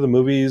 Whenever you go to the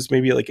movies,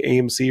 maybe like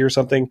AMC or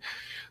something,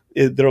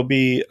 there'll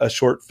be a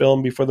short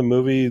film before the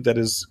movie that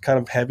is kind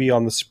of heavy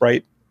on the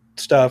Sprite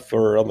stuff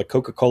or on the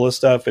Coca-Cola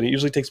stuff, and it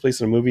usually takes place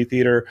in a movie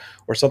theater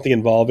or something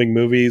involving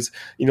movies.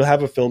 And you'll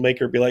have a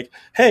filmmaker be like,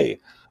 hey,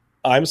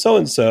 I'm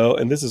so-and-so,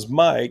 and this is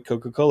my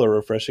Coca-Cola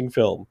refreshing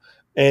film.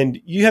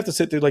 And you have to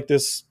sit through like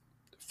this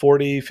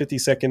 40,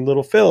 50-second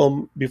little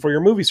film before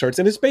your movie starts.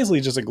 And it's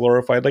basically just a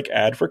glorified like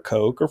ad for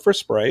Coke or for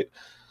Sprite.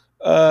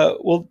 There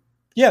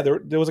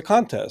was a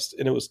contest,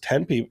 and it was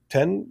 10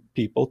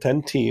 people,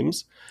 10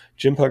 teams.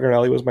 Jim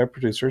Pugnarelli was my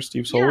producer.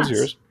 Steve Soul was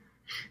yours.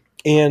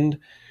 And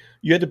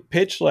you had to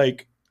pitch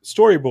like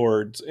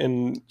storyboards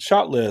and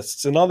shot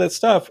lists and all that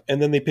stuff.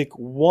 And then they pick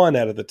 1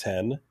 out of the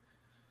 10.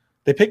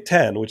 They picked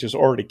 10, which is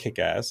already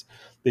kick-ass.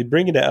 They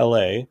bring it to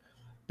LA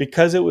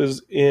because it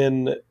was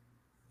in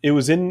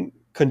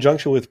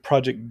conjunction with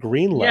Project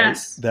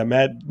Greenlight, that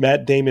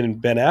Matt Damon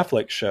and Ben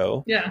Affleck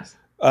show. Yes.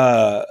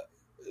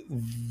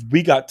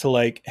 We got to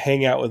like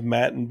hang out with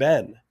Matt and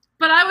Ben.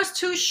 But I was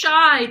too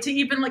shy to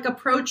even like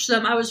approach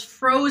them. I was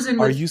frozen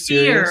with fear. Are you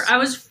serious? I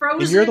was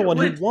frozen. And you're the one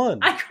who won.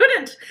 I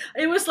couldn't.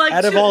 It was like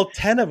out of all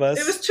 10 of us,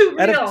 it was too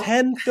real. Out of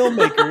 10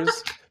 filmmakers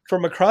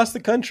from across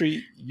the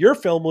country, your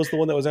film was the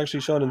one that was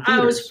actually shown in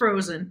theaters. I was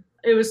frozen.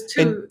 It was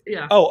too.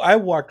 Oh, I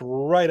walked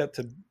right up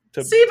to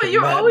see, but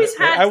you always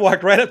had. I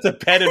walked right up to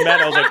Ben and Matt.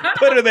 I was like,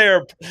 "Put her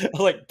there!"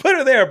 "Put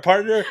her there,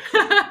 partner."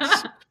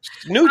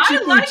 Noochie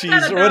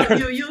poochies or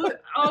whatever. You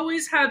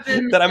always have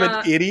been that I'm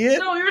an idiot.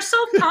 No, you're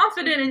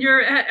self-confident and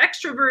you're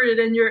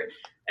extroverted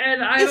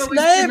and I've it's always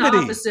naivety. been the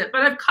opposite.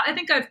 But I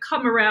think I've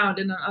come around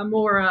and I'm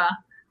more.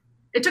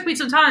 It took me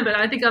some time, but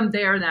I think I'm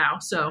there now.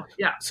 So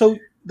yeah. So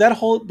that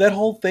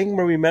whole thing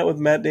where we met with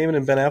Matt Damon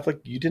and Ben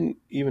Affleck, you didn't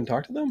even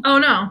talk to them? Oh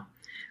no,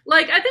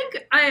 like I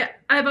think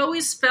I've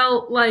always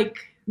felt like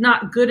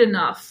not good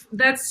enough.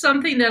 That's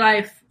something that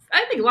I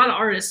think a lot of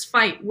artists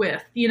fight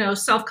with,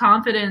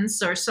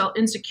 self-confidence or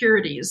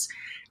insecurities.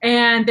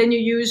 And then you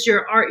use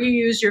your art, you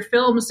use your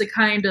films to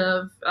kind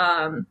of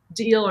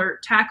deal or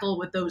tackle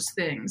with those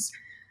things.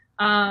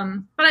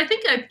 But I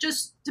think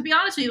to be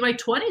honest with you, my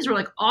 20s were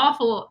like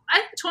awful.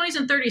 I think 20s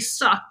and 30s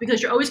suck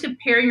because you're always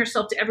comparing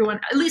yourself to everyone.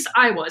 At least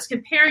I was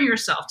comparing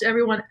yourself to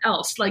everyone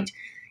else. Like,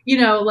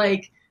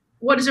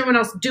 what is everyone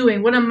else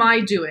doing? What am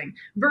I doing?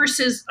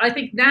 Versus I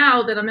think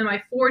now that I'm in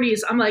my 40s,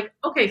 I'm like,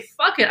 okay,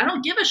 fuck it. I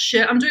don't give a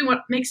shit. I'm doing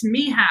what makes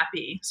me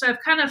happy. So I've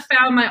kind of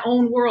found my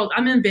own world.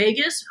 I'm in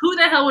Vegas. Who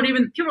the hell would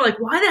even, people are like,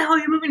 why the hell are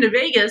you moving to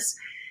Vegas?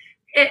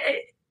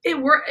 It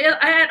worked.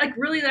 I like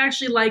really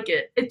actually like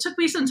it. It took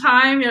me some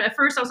time. At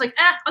first I was like,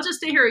 I'll just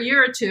stay here a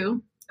year or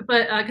two.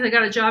 But cause I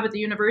got a job at the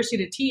university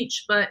to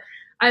teach, but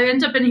I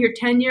ended up in here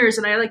 10 years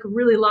and I like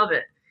really love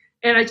it.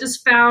 And I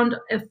just found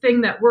a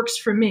thing that works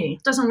for me.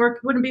 It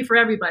wouldn't be for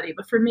everybody,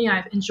 but for me,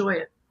 I enjoy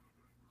it.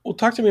 Well,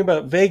 talk to me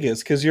about Vegas,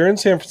 because you're in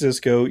San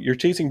Francisco. You're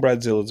chasing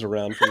bridezillas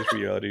around for this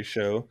reality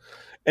show.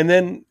 And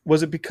then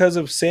was it because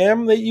of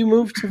Sam that you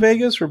moved to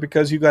Vegas, or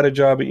because you got a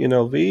job at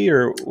UNLV,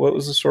 or what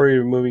was the story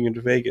of moving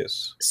into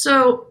Vegas?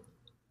 So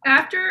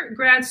after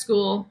grad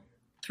school,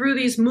 through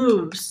these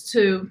moves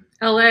to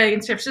LA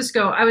and San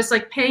Francisco, I was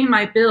like paying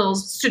my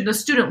bills, the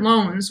student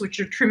loans, which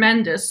are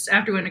tremendous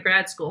after going to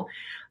grad school,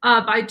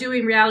 by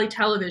doing reality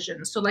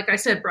television. So like I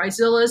said,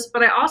 bridezillas,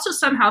 but I also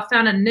somehow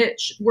found a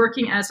niche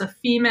working as a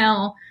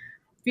female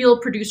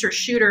field producer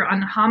shooter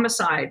on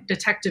homicide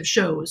detective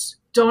shows.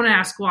 Don't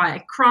ask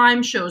why.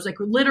 Crime shows, like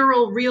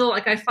literal, real,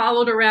 like I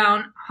followed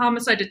around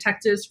homicide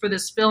detectives for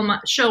this film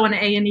show on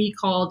A&E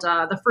called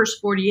The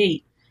First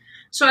 48.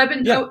 So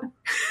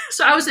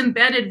so I was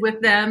embedded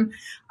with them.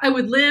 I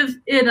would live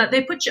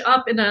they put you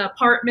up in an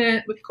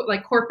apartment with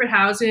like corporate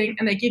housing,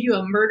 and they give you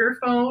a murder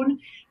phone,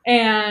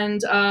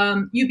 and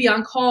you'd be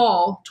on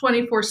call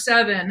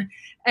 24/7.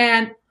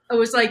 And it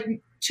was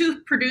like 2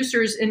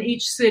 producers in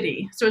each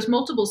city. So it was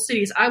multiple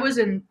cities. I was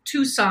in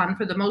Tucson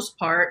for the most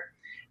part,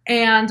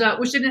 and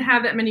which didn't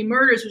have that many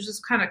murders, which is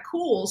kind of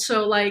cool.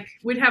 So like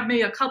we'd have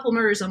maybe a couple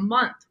murders a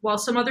month, while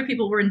some other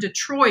people were in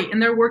Detroit and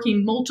they're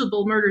working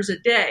multiple murders a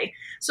day.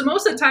 So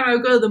most of the time I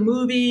would go to the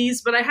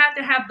movies, but I had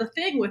to have the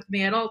thing with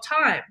me at all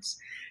times.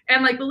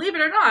 And like, believe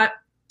it or not,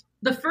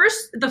 the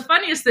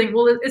funniest thing,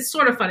 well, it's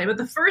sort of funny, but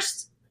the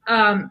first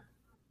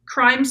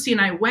crime scene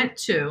I went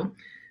to,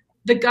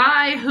 the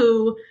guy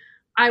who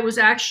I was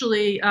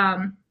actually,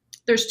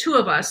 there's 2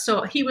 of us.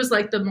 So he was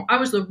like I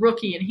was the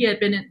rookie, and he had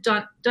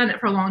done it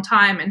for a long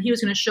time, and he was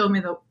going to show me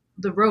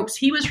the ropes.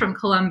 He was from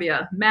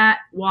Columbia, Matt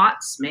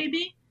Watts,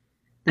 maybe,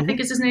 I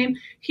think is his name.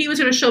 He was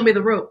going to show me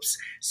the ropes.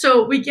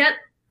 So we get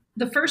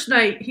the first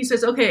night. He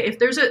says, okay, if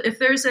there's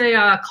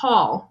a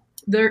call,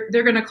 they're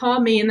going to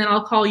call me, and then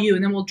I'll call you,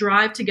 and then we'll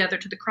drive together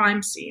to the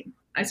crime scene.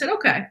 I said,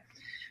 okay.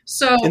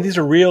 So, and these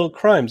are real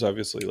crimes,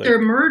 obviously. Like, they're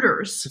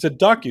murders. It's a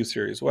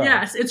docu-series. Wow.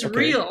 Yes, it's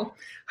real.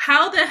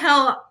 How the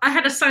hell? I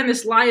had to sign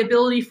this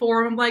liability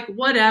form. I'm like,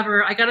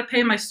 whatever. I got to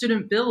pay my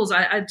student bills.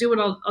 I'll do what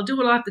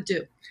I have to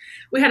do.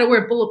 We had to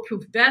wear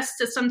bulletproof vests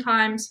at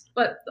sometimes.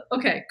 But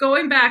okay,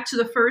 going back to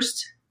the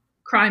first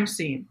crime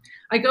scene.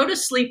 I go to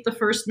sleep the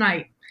first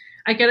night.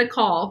 I get a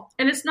call,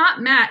 and it's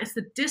not Matt. It's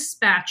the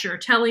dispatcher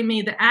telling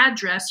me the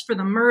address for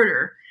the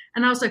murder.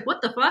 And I was like,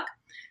 what the fuck?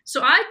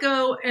 So I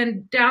go,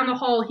 and down the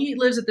hall, he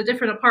lives at the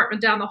different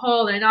apartment down the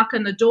hall, and I knock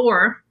on the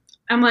door.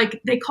 I'm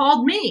like, they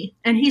called me,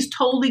 and he's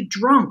totally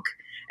drunk.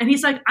 And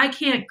he's like, I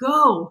can't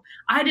go.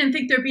 I didn't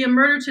think there'd be a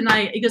murder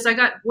tonight because I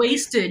got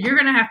wasted. You're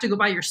going to have to go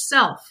by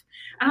yourself.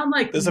 And I'm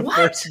like, this is what?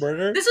 The first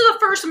murder? This is the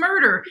first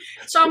murder.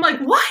 So I'm like,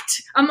 what?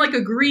 I'm like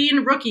a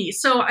green rookie.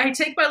 So I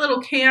take my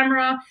little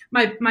camera,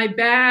 my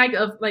bag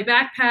of my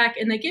backpack,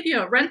 and they give you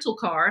a rental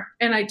car.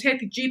 And I take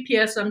the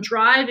GPS. I'm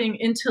driving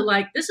into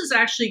this is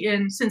actually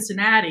in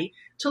Cincinnati,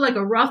 to like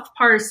a rough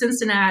part of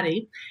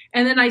Cincinnati.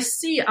 And then I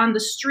see on the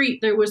street,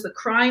 there was the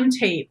crime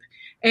tape,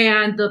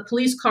 and the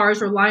police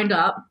cars were lined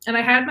up. And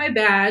I had my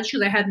badge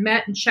because I had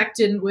met and checked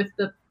in with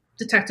the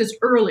detectives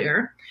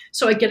earlier.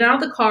 So I get out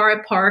of the car,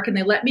 I park, and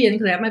they let me in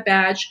because I have my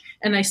badge.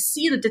 And I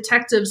see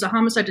the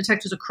homicide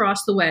detectives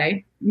across the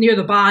way near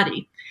the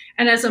body.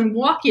 And as I'm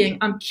walking,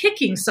 I'm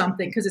kicking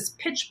something because it's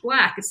pitch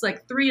black. It's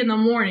like 3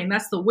 a.m.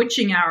 That's the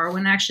witching hour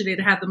when actually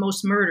they'd have the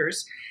most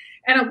murders.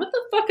 And what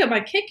the fuck am I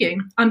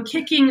kicking? I'm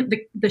kicking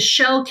the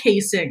shell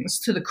casings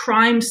to the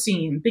crime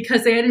scene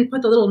because they hadn't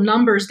put the little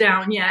numbers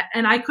down yet.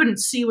 And I couldn't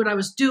see what I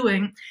was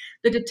doing.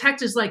 The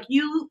detective's like,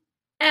 you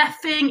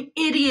effing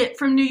idiot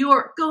from New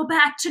York, go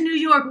back to New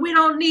York. We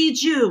don't need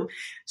you.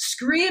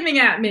 Screaming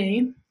at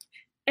me.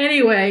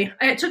 Anyway,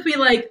 it took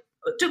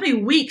me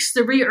weeks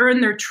to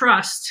re-earn their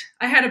trust.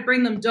 I had to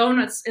bring them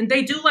donuts, and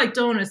they do like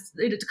donuts.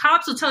 The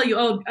cops will tell you,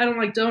 oh, I don't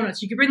like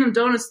donuts. You can bring them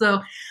donuts,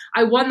 though.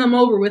 I won them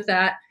over with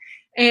that.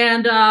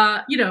 And,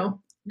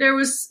 there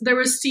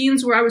was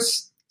scenes where I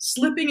was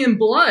slipping in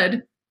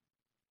blood.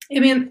 I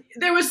mean,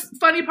 there was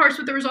funny parts,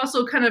 but there was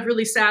also kind of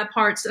really sad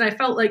parts. And I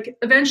felt like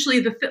eventually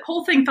the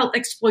whole thing felt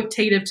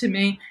exploitative to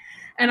me.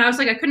 And I was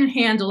like, I couldn't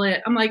handle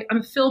it. I'm like,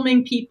 I'm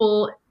filming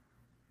people.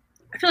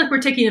 I feel like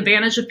we're taking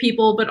advantage of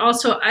people, but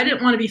also I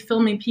didn't want to be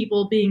filming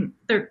people being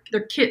their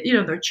kid,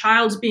 their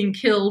child's being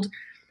killed,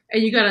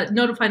 and you got to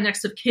notify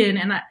next of kin.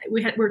 And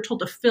we were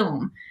told to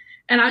film.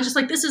 And I was just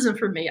like, this isn't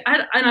for me.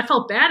 And I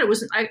felt bad. It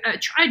wasn't, I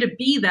tried to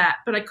be that,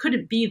 but I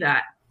couldn't be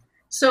that.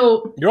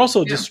 So you're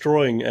also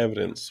destroying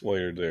evidence while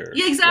you're there.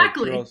 Yeah,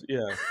 exactly.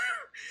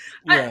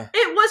 Yeah.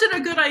 It wasn't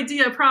a good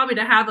idea probably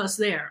to have us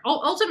there.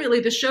 Ultimately,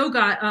 the show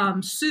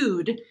got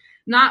sued,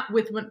 not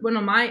with one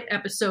of my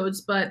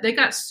episodes, but they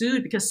got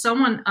sued because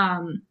someone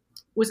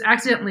was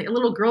accidentally, a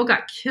little girl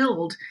got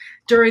killed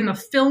during the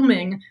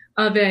filming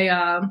of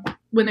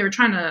when they were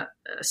trying to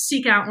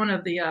seek out one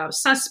of the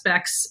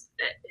suspects.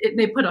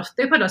 They put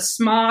a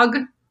smog,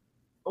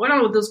 I don't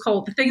know what those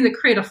called, the thing that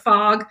create a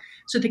fog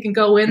so they can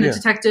go in, the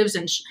detectives,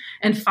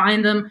 and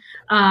find them,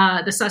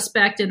 the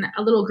suspect. And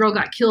a little girl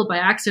got killed by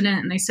accident,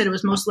 and they said it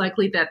was most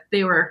likely that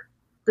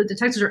the the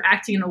detectives were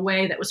acting in a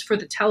way that was for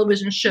the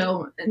television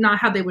show and not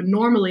how they would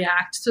normally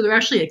act. So they're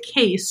actually a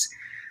case.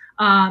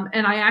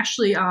 And I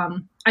actually,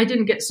 I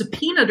didn't get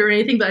subpoenaed or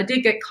anything, but I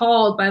did get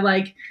called by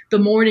like the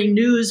morning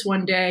news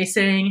one day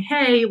saying,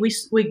 hey, we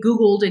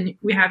Googled and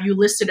we have you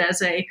listed as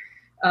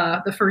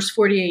the first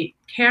 48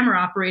 camera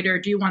operator.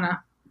 Do you want to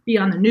be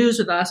on the news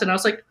with us? And I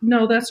was like,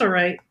 no, that's all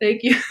right.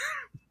 Thank you.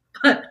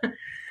 But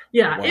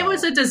yeah, wow. It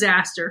was a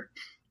disaster.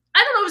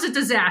 I don't know if it was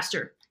a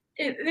disaster.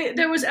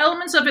 There was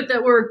elements of it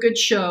that were a good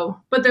show,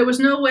 but there was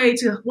no way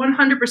to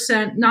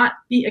 100% not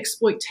be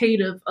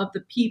exploitative of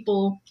the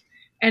people.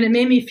 And it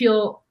made me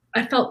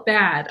I felt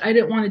bad. I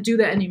didn't want to do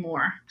that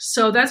anymore.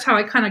 So that's how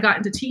I kind of got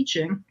into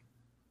teaching.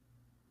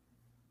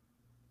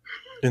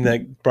 And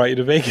that brought you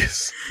to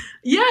Vegas.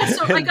 Yeah.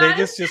 So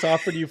Vegas just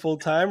offered you full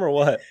time or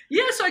what?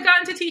 Yeah. So I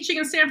got into teaching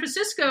in San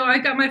Francisco. I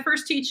got my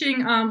first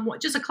teaching,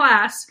 just a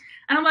class.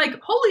 And I'm like,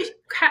 holy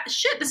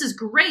shit, this is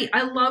great.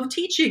 I love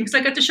teaching because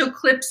I got to show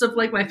clips of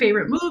like my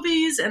favorite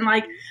movies. And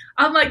like,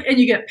 I'm like, and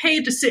you get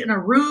paid to sit in a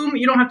room.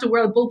 You don't have to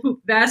wear a bulletproof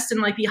vest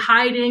and like be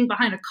hiding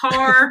behind a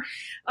car.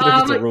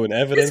 To ruin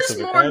evidence this is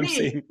of a more crime me.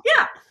 scene.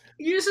 Yeah.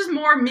 This is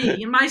more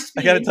me and my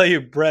speed. I got to tell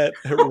you, Brett,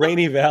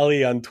 Rainy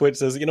Valley on Twitch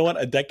says, you know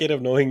what? A decade of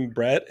knowing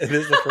Brett, and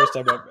this is the first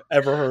time I've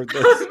ever heard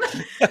this.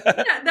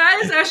 Yeah,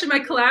 that is actually my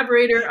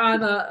collaborator on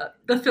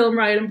the film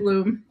Ride and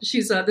Bloom.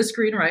 She's the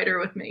screenwriter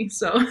with me.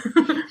 So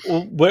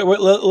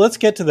let's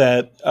get to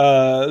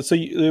that. So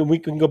we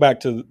can go back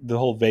to the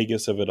whole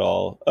Vegas of it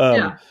all.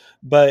 Yeah.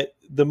 But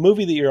the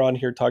movie that you're on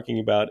here talking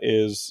about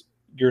is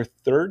your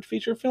third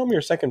feature film,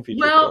 your second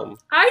feature film? Well,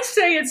 I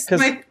say it's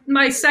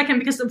my second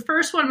because the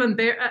first one I'm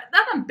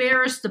not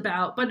embarrassed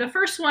about, but the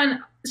first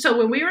one, so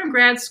when we were in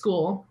grad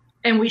school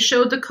and we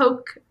showed the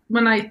Coke,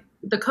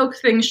 the Coke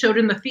thing showed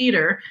in the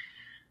theater,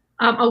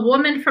 a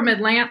woman from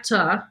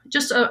Atlanta,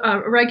 just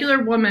a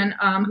regular woman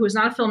who was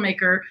not a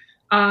filmmaker,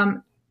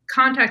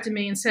 contacted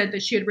me and said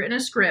that she had written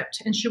a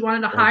script and she wanted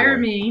to hire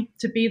me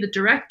to be the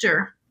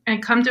director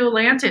and come to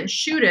Atlanta and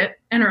shoot it.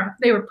 And her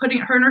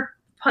and her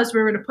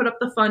husband were going to put up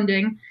the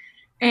funding,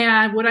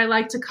 and would I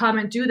like to come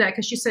and do that?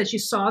 Because she said she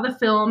saw the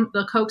film,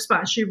 The Coke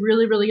Spot, and she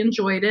really, really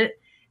enjoyed it.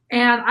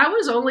 And I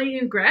was only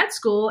in grad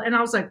school, and I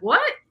was like,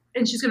 what?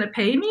 And she's going to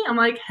pay me? I'm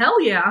like,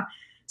 hell yeah.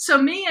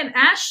 So me and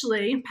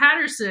Ashley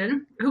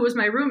Patterson, who was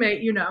my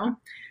roommate, I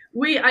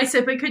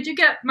said, but could you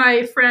get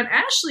my friend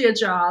Ashley a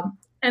job?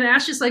 And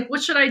Ashley's like,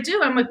 what should I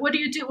do? I'm like, what do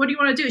you do? What do you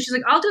want to do? She's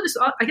like, I'll do this.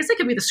 I guess I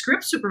could be the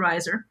script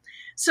supervisor.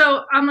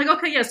 So I'm like,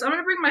 okay, yes, I'm going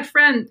to bring my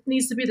friend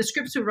needs to be the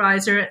script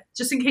supervisor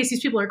just in case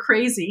these people are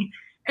crazy.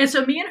 And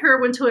so me and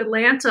her went to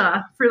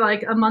Atlanta for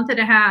like a month and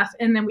a half.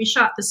 And then we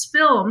shot this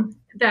film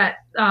that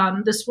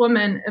this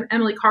woman,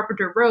 Emily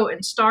Carpenter, wrote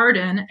and starred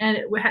in. And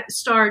it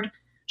starred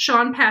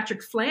Sean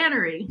Patrick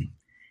Flannery.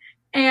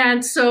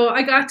 And so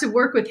I got to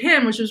work with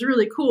him, which was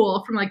really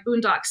cool, from like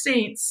Boondock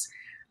Saints.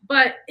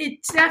 But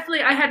it's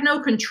definitely, I had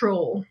no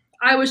control.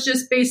 I was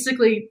just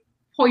basically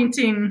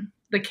pointing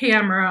the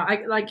camera.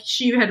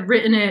 She had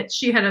written it.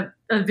 She had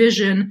a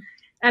vision,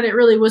 and it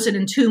really wasn't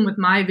in tune with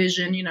my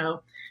vision,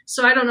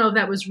 So I don't know if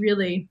that was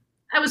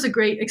a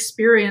great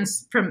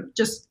experience from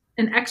just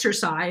an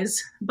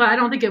exercise, but I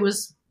don't think it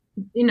was,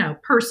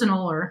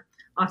 personal or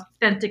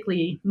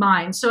authentically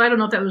mine. So I don't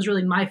know if that was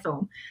really my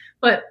film,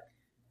 but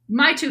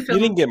my two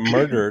films. You didn't get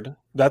murdered.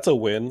 That's a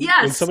win.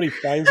 Yes. When somebody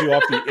finds you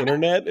off the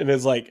internet and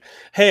is like,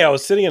 hey, I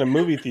was sitting in a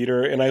movie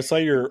theater and I saw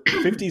your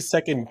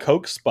 50-second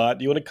Coke spot.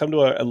 Do you want to come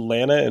to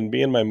Atlanta and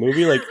be in my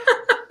movie? Like,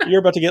 you're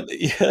about to get,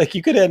 like,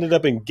 you could have ended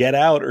up in Get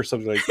Out or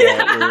something like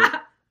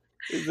that.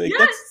 Like,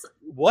 yes.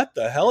 What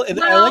the hell? And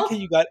I like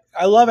how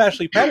I love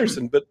Ashley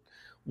Patterson, but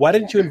why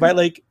didn't you invite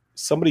like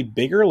somebody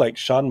bigger like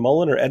Sean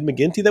Mullen or Ed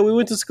McGinty that we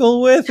went to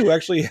school with, who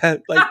actually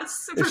had like,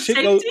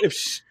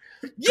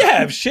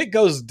 if shit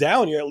goes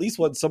down, you at least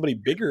want somebody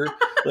bigger.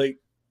 Like,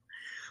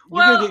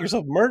 you're going to get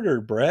yourself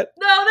murdered, Brett.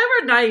 No, they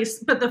were nice,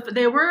 but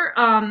they were,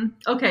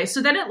 okay. So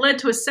then it led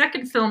to a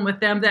second film with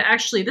them that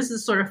actually, this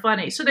is sort of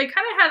funny. So they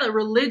kind of had it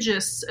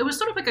was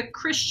sort of like a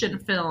Christian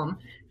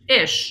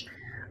film-ish.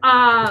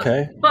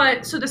 Okay.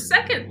 But so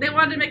they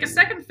wanted to make a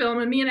second film,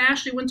 and me and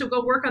Ashley went to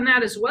go work on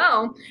that as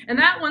well. And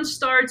that one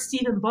starred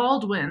Stephen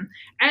Baldwin.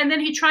 And then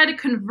he tried to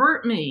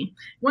convert me.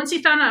 Once he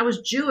found out I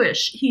was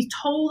Jewish, he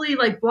totally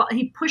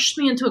he pushed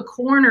me into a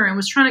corner and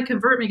was trying to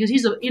convert me because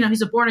he's a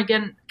born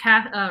again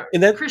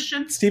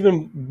Christian.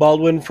 Stephen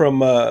Baldwin from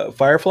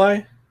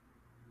Firefly.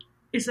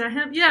 Is that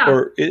him? Yeah.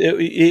 Or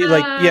he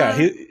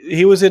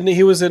was in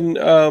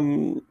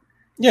the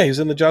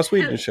Joss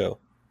Whedon show.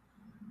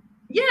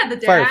 Yeah, the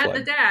dad. Firefly.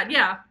 The dad.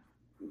 Yeah.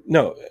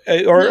 No,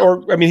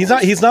 I mean,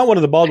 he's not one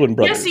of the Baldwin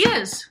brothers. Yes, he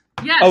is.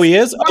 Yes. Oh, he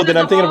is. Oh, then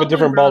I'm thinking of a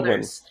different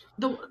Baldwin.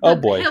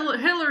 Boy,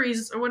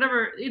 Hillary's or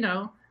whatever.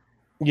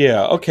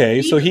 Yeah.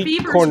 Okay. So he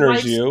Bieber's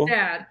corners you.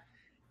 Dad.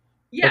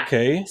 Yeah.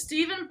 Okay.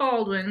 Stephen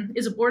Baldwin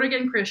is a born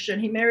again Christian.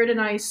 He married a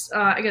nice,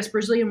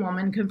 Brazilian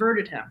woman,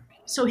 converted him.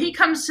 So he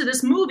comes to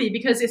this movie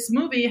because this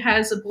movie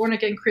has a born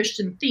again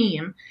Christian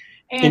theme.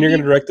 And you're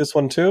going to direct this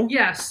one too?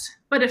 Yes,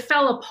 but it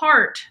fell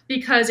apart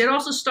because it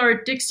also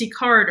starred Dixie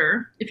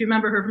Carter, if you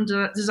remember her from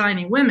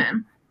Designing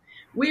Women.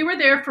 We were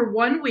there for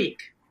 1 week.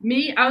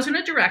 I was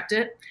going to direct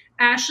it.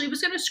 Ashley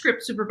was going to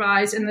script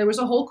supervise, and there was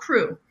a whole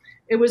crew.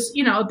 It was,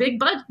 a big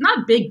budget,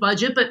 not big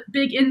budget, but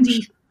big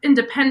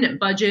independent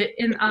budget.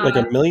 In like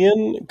 $1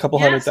 million, a couple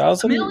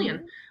 $100,000? $1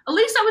 million. At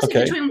least I was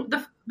between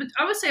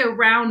I would say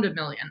around $1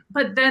 million.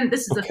 But then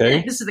this is the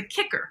thing. This is the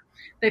kicker.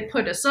 They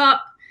put us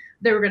up.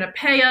 They were going to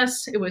pay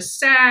us. It was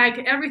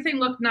SAG. Everything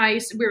looked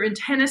nice. We were in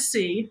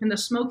Tennessee in the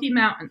Smoky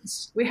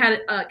Mountains. We had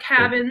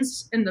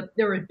cabins, and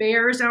there were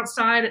bears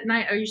outside at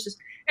night.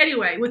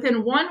 Anyway,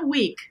 within 1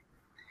 week,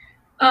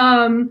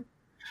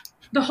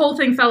 the whole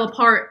thing fell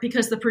apart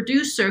because the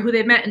producer, who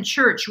they met in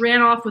church,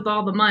 ran off with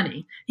all the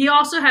money. He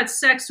also had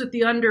sex with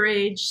the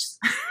underage,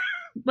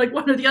 like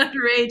one of the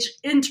underage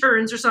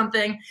interns or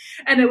something,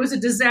 and it was a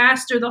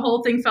disaster. The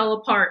whole thing fell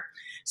apart.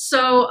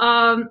 So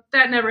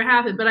that never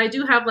happened, but I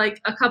do have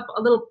like a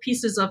little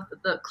pieces of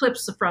the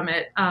clips from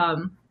it.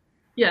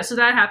 So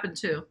that happened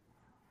too.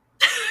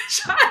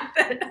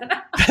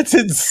 That's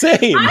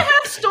insane. I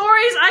have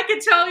stories I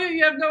could tell you.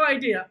 You have no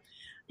idea.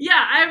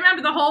 Yeah, I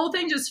remember the whole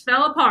thing just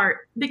fell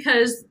apart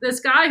because this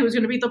guy who was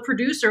going to be the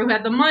producer, who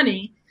had the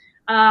money,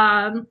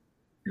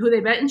 who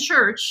they met in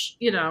church,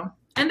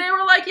 and they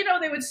were like,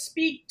 they would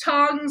speak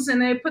tongues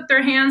and they put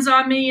their hands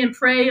on me and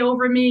pray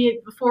over me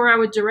before I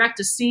would direct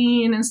a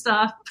scene and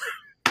stuff.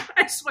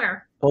 I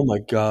swear. Oh my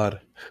God.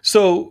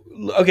 So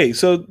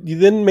you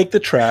didn't make the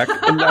track,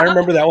 and I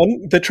remember that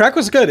one. The track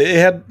was good. It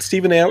had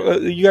Stephen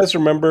you guys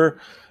remember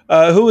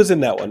who was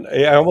in that one?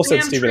 I almost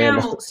said Stephen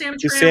Amell.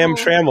 Sam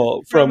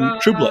Trammell from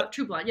True Blood.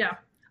 True Blood, yeah.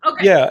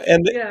 Okay. Yeah,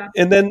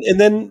 and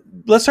then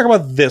let's talk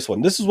about this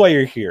one. This is why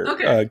you're here,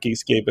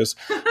 Geekscapists.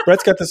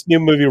 Brett's got this new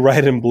movie,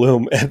 Riot and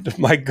Bloom, and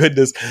my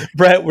goodness,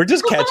 Brett, we're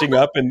just catching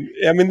up. And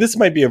I mean, this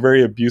might be a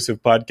very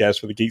abusive podcast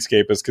for the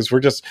Geekscapists because we're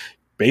just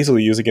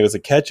basically using it as a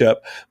catch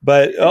up.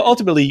 But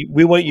ultimately,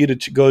 we want you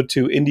to go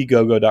to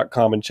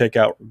Indiegogo.com and check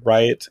out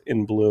Riot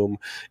and Bloom.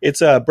 It's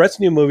Brett's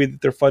new movie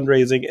that they're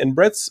fundraising, and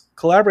Brett's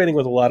collaborating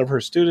with a lot of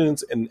her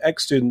students and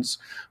ex-students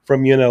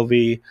from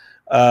UNLV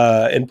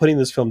and putting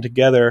this film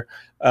together.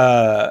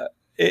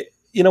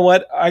 You know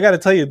what? I got to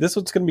tell you, this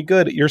one's going to be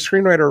good. Your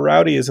screenwriter,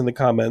 Rowdy, is in the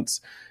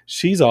comments.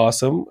 She's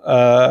awesome.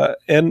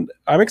 And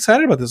I'm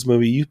excited about this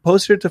movie. You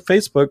posted it to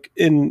Facebook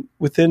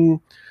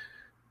within,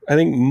 I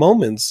think,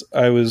 moments.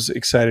 I was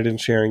excited in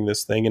sharing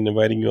this thing and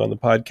inviting you on the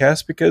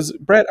podcast because,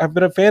 Brett, I've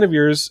been a fan of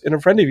yours and a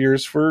friend of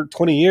yours for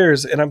 20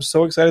 years. And I'm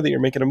so excited that you're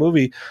making a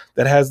movie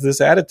that has this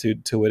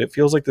attitude to it. It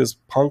feels like this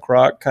punk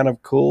rock kind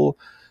of cool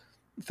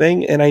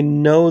thing, and I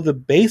know the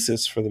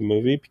basis for the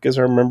movie because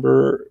I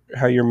remember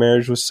how your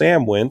marriage with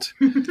Sam went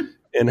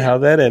and how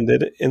that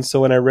ended. And so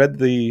when I read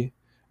the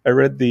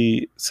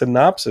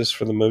synopsis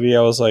for the movie,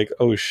 I was like,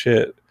 oh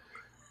shit,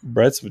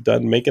 Brett's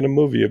done making a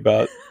movie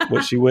about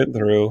what she went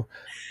through.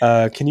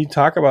 Can you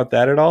talk about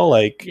that at all?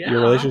 Like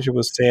your relationship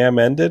with Sam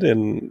ended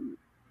and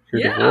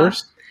you're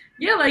divorced?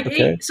 Yeah, like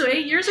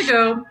 8 years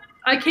ago,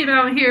 I came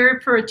out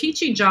here for a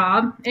teaching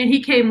job, and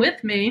he came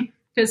with me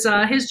because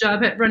his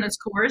job had run its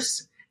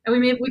course. And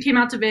we came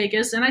out to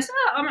Vegas, and I said,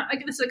 I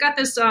got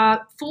this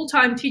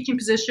full-time teaching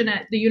position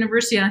at the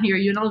university out here,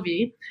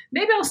 UNLV.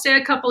 Maybe I'll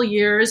stay a couple of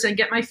years and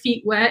get my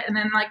feet wet, and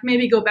then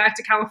maybe go back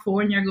to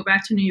California or go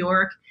back to New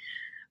York.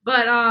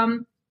 But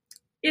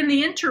in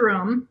the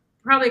interim,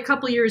 probably a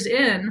couple of years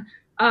in,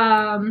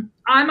 on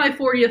my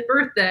 40th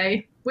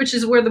birthday, which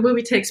is where the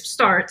movie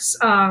starts,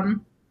 and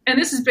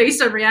this is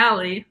based on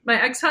reality,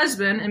 my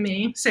ex-husband and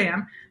me,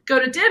 Sam, go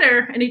to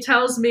dinner, and he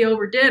tells me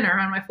over dinner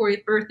on my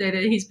 40th birthday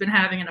that he's been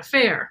having an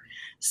affair.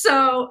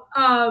 So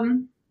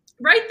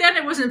right then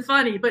it wasn't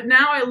funny, but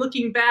now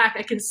looking back,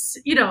 I can,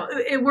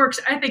 it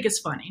works. I think it's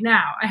funny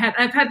now.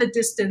 I've had the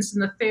distance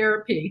and the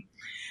therapy,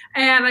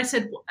 and I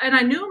said, and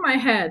I knew in my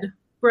head,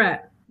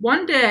 Brett,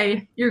 one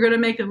day you're going to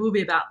make a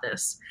movie about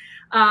this.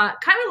 Kind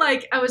of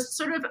like I was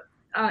sort of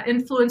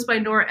influenced by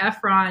Nora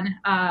Ephron,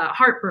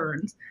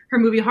 Heartburn, her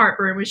movie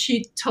Heartburn, where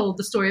she told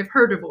the story of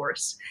her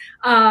divorce.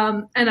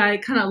 And I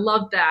kind of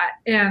loved that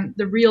and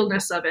the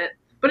realness of it.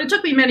 But it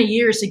took me many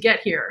years to get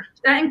here.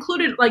 That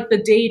included like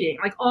the dating,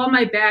 like all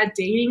my bad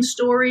dating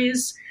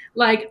stories.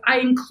 Like I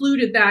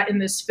included that in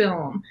this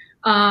film.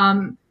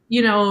 I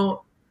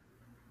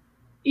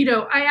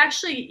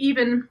actually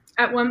even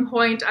at one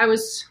point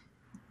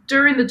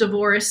during the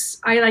divorce,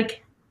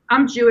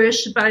 I'm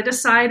Jewish, but I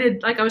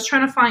decided I was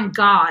trying to find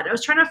God. I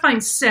was trying to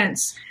find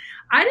sense.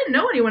 I didn't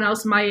know anyone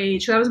else my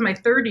age. I was in my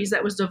 30s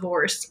that was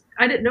divorced.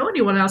 I didn't know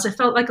anyone else. I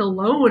felt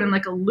alone and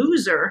like a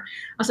loser.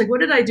 I was like, what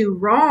did I do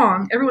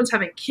wrong? Everyone's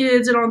having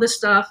kids and all this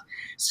stuff.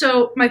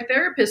 So my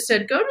therapist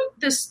said, go to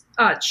this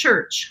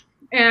church.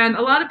 And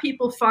a lot of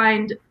people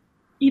find,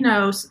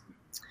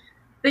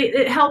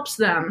 it helps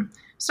them.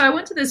 So I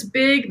went to this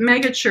big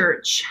mega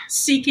church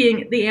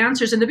seeking the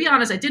answers. And to be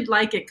honest, I did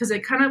like it because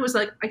it kind of was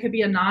like I could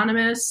be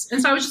anonymous.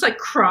 And so I would just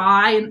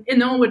cry and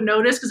no one would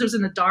notice because it was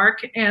in the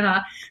dark. And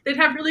they'd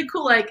have really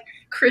cool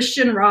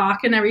Christian rock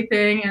and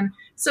everything. And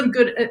some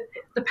good.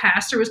 The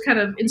pastor was kind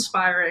of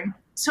inspiring.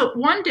 So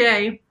one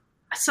day,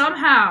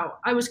 somehow,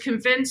 I was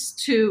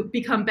convinced to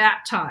become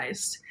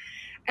baptized.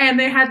 And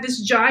they had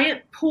this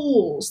giant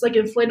pools, like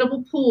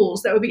inflatable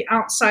pools that would be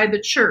outside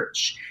the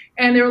church.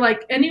 And they were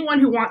like, anyone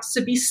who wants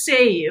to be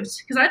saved,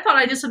 because I thought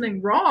I did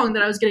something wrong,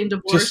 that I was getting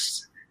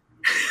divorced.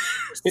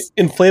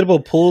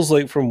 Inflatable pools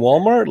like from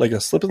Walmart, like a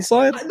slip and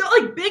slide? No,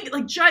 like big,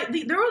 like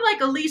giant. There were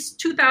like at least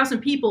 2,000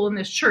 people in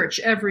this church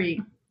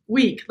every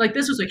week. Like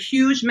this was a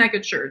huge mega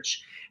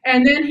church.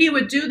 And then he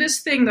would do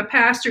this thing, the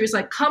pastor is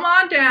like, come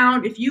on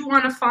down if you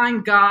want to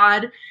find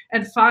God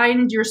and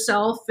find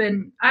yourself.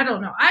 And I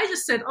don't know. I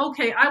just said,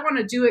 okay, I want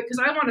to do it because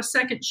I want a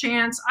second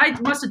chance. I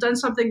must have done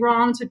something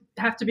wrong to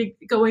have to be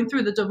going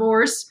through the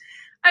divorce.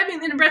 I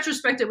mean, in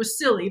retrospect, it was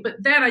silly, but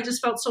then I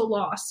just felt so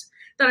lost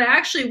that I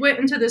actually went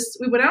into this.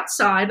 We went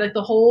outside, like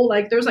the whole,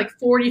 like there was like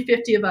 40,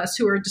 50 of us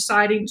who were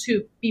deciding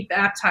to be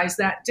baptized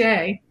that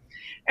day.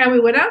 And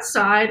we went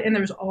outside and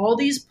there's all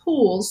these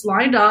pools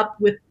lined up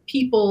with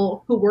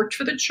people who worked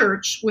for the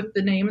church with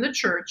the name of the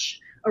church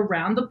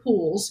around the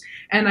pools.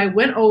 And I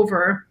went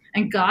over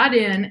and got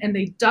in and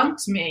they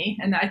dunked me.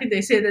 And I think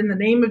they said in the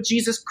name of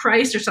Jesus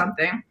Christ or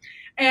something.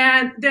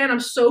 And then I'm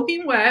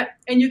soaking wet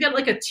and you get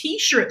like a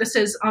t-shirt that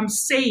says I'm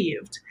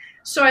saved.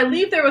 So I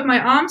leave there with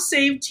my I'm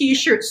saved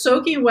t-shirt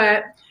soaking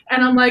wet.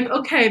 And I'm like,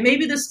 okay,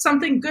 maybe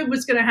something good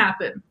was going to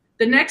happen.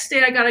 The next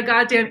day I got a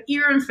goddamn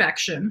ear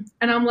infection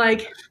and I'm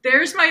like,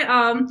 there's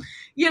my,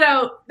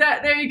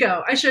 there you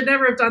go. I should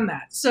never have done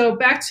that. So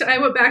I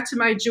went back to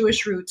my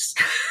Jewish roots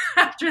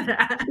after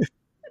that.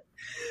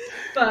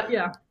 But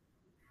yeah.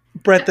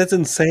 Brett, that's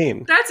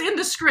insane. That's in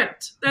the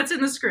script. That's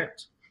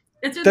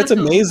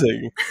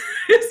amazing.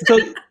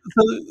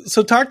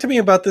 So talk to me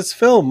about this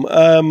film.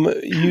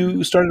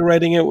 You started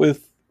writing it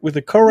with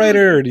a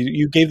co-writer, or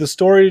you gave the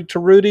story to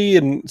Rudy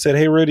and said,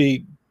 hey,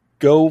 Rudy,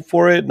 go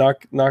for it,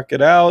 knock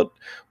it out.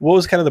 What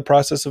was kind of the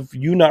process of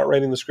you not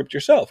writing the script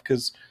yourself?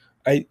 Because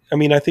I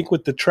mean, I think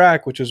with The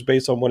Track, which was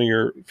based on one of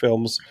your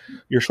films,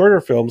 your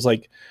shorter films,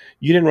 like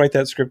you didn't write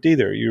that script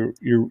either.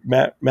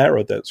 Matt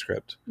wrote that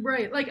script.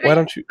 Right. Like why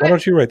don't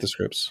you write the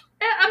scripts?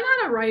 I'm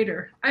not a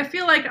writer. I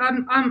feel like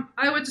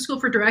I went to school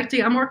for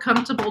directing. I'm more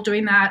comfortable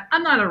doing that.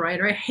 I'm not a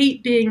writer. I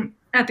hate being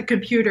at the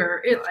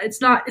computer.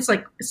 It's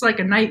like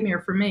a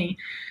nightmare for me.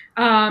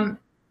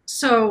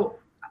 So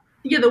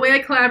yeah, the way I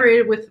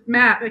collaborated with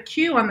Matt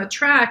McHugh on The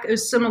Track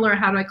is similar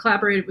how I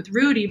collaborated with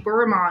Rudy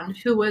Burmond,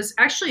 who was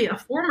actually a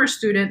former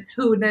student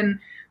who then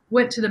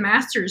went to the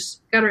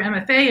master's, got her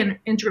MFA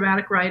in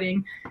dramatic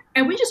writing.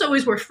 And we just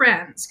always were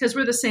friends because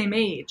we're the same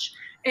age.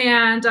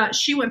 And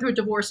she went through a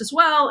divorce as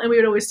well. And we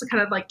would always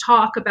kind of like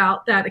talk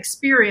about that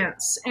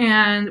experience.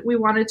 And we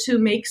wanted to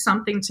make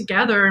something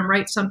together and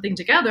write something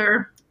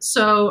together.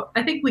 So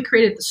I think we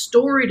created the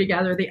story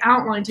together, the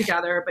outline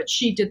together, but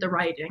she did the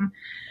writing.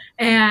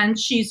 And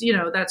she's,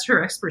 that's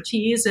her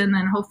expertise. And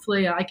then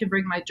hopefully I can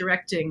bring my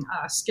directing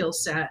skill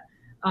set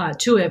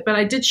to it. But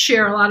I did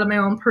share a lot of my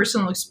own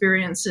personal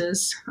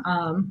experiences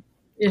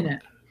in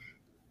it.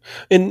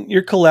 And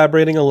you're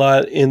collaborating a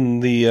lot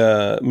in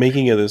the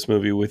making of this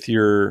movie with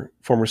your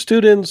former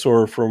students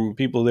or from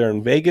people there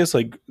in Vegas.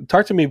 Like,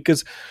 talk to me,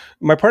 because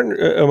my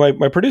partner,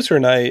 my producer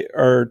and I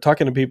are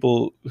talking to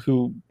people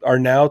who are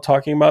now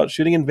talking about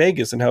shooting in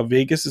Vegas and how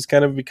Vegas is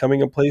kind of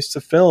becoming a place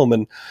to film.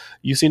 And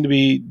you seem to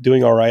be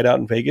doing all right out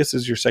in Vegas.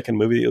 This is your second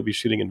movie that you'll be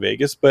shooting in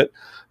Vegas. But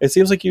it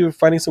seems like you're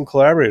finding some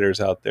collaborators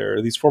out there.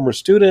 Are these former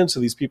students?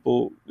 Are these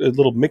people a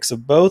little mix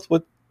of both?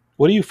 What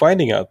are you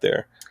finding out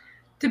there?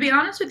 To be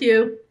honest with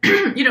you,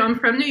 I'm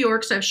from New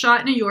York, so I've shot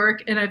in New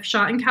York and I've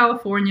shot in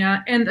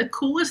California. And the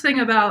coolest thing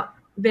about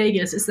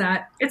Vegas is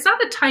that it's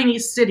not a tiny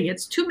city.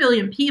 It's 2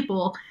 million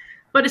people,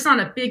 but it's not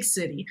a big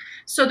city.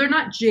 So they're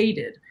not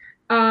jaded.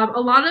 A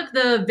lot of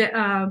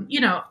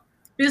the,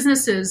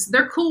 businesses,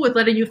 they're cool with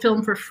letting you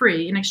film for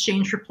free in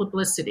exchange for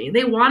publicity.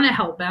 They want to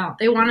help out.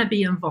 They want to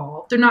be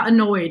involved. They're not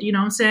annoyed, you know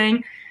what I'm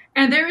saying?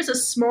 And there is a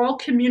small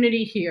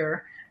community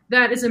here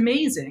that is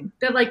amazing,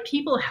 that like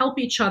people help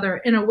each other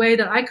in a way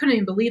that I couldn't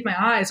even believe my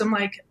eyes. I'm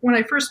like, when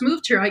I first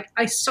moved here,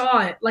 I saw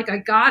it, like I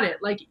got it.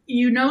 Like,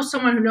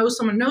 someone who knows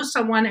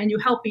someone and you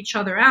help each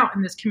other out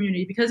in this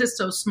community because it's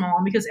so small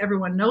and because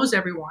everyone knows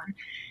everyone.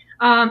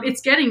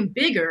 It's getting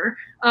bigger.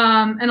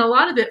 And a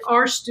lot of it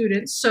are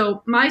students.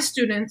 So my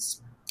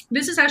students,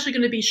 this is actually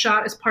going to be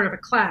shot as part of a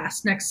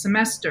class next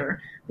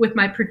semester with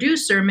my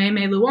producer, Mei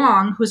Mei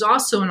Luong, who's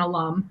also an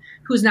alum,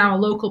 who's now a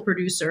local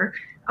producer.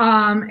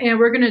 And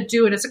we're going to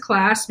do it as a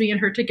class, me and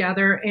her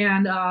together.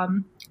 And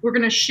we're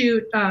going to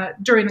shoot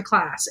during the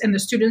class. And the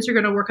students are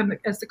going to work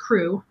as the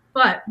crew.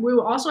 But we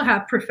will also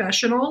have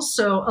professionals.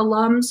 So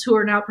alums who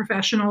are now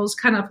professionals,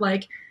 kind of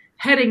like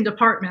heading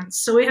departments.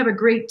 So we have a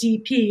great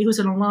DP who's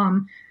an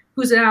alum,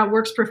 who's now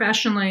works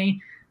professionally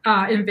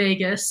in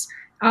Vegas.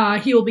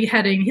 He'll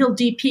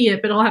DP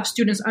it, but he'll have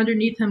students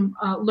underneath him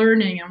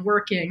learning and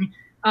working.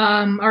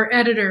 Our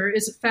editor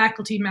is a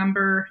faculty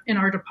member in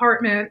our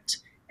department.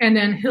 And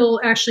then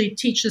he'll actually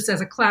teach this as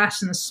a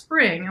class in the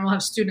spring, and we'll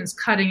have students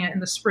cutting it in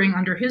the spring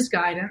under his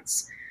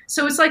guidance.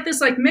 So it's like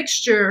this like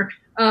mixture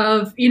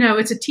of,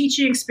 it's a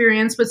teaching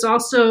experience, but it's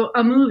also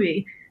a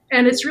movie.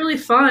 And it's really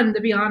fun,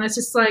 to be honest.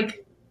 It's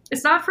like,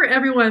 it's not for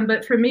everyone,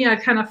 but for me, I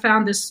kind of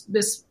found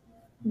this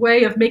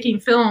way of making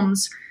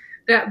films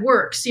that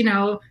works,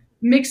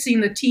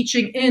 mixing the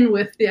teaching in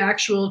with the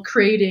actual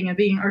creating and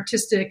being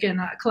artistic and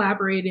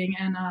collaborating.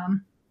 And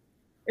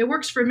it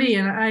works for me,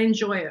 and I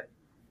enjoy it.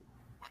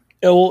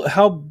 Well,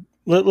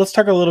 let's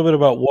talk a little bit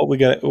about what we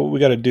got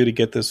to do to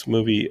get this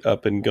movie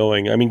up and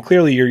going. I mean,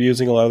 clearly you're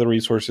using a lot of the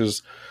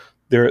resources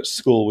there at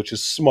school, which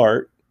is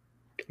smart.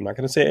 I'm not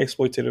going to say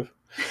exploitative.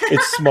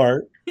 It's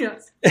smart.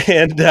 Yes.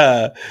 And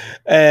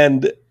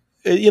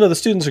the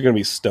students are going to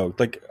be stoked.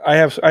 Like I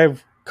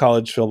have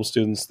college film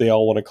students. They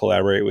all want to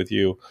collaborate with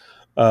you.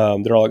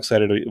 They're all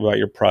excited about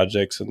your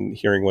projects and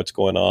hearing what's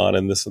going on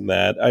and this and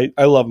that.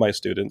 I love my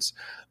students.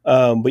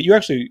 But you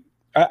actually,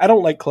 I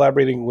don't like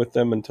collaborating with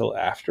them until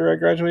after I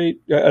graduate,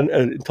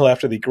 until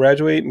after they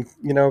graduate, and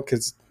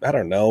because I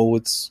don't know,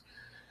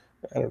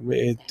 I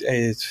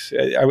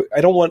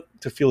don't want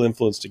to feel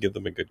influenced to give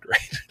them a good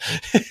grade.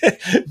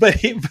 But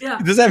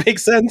does that make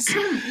sense?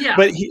 Yeah.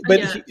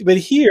 But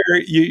here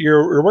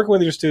you're working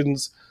with your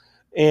students,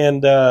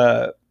 and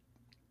I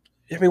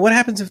mean, what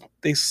happens if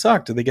they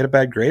suck? Do they get a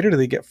bad grade, or do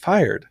they get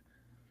fired?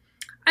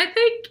 I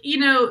think,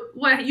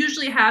 what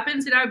usually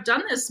happens, and I've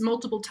done this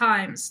multiple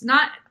times,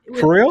 not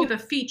with a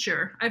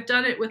feature. I've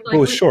done it with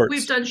shorts.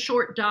 We've done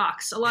short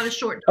docs, a lot of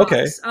short docs.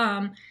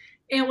 Okay.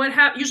 And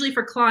usually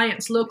for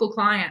clients, local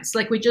clients,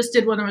 like we just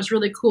did one that was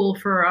really cool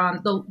for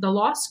the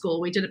law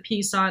school. We did a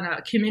piece on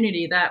a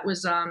community that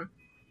was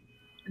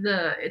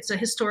it's a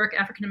historic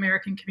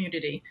African-American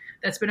community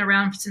that's been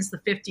around since the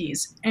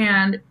 50s.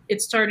 And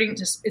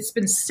it's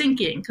been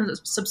sinking because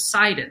of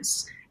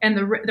subsidence. And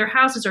their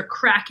houses are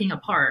cracking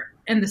apart.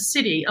 And the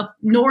city of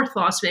North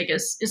Las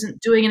Vegas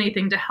isn't doing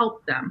anything to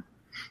help them.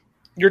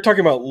 You're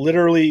talking about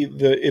literally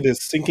it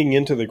is sinking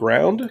into the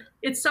ground?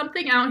 It's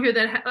something out here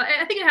that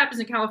I think it happens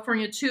in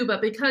California too,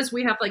 but because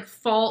we have like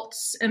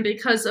faults and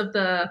because of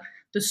the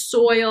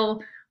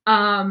soil,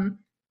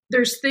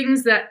 there's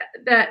things that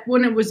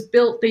when it was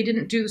built, they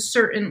didn't do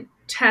certain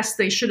tests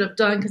they should have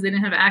done because they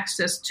didn't have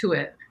access to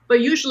it.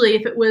 But usually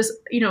if it was,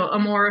 a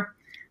more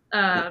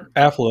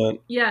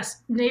affluent,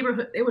 yes,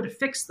 neighborhood, they would have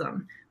fixed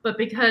them. But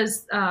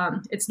because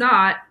it's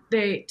not,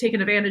 they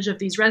taken advantage of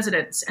these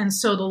residents. And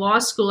so the law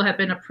school had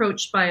been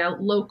approached by a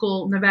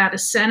local Nevada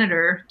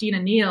senator, Dina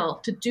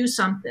Neal, to do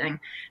something.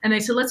 And they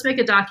said, let's make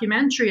a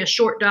documentary, a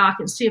short doc,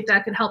 and see if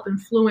that could help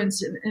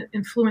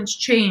influence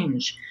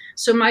change.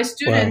 So my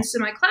students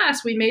in my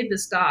class, we made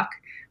this doc.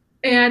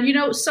 And,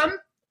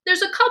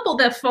 there's a couple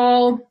that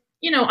fall,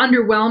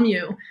 underwhelm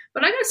you.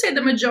 But I got to say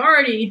the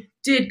majority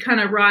did kind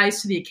of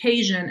rise to the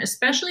occasion,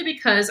 especially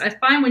because I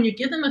find when you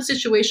give them a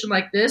situation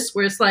like this,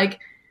 where it's like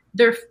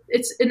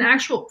it's an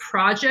actual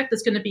project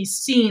that's going to be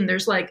seen.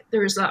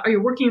 Are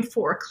you working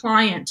for a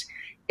client?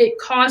 It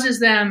causes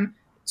them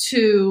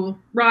to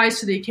rise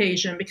to the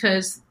occasion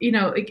because,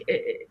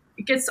 it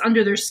gets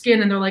under their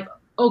skin and they're like,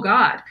 oh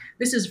God,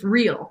 this is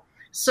real.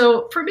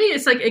 So for me,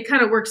 it's like, it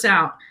kind of works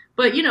out.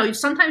 But,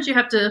 sometimes you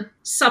have to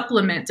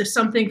supplement if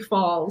something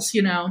falls,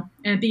 so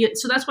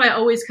that's why I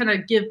always kind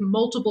of give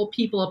multiple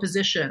people a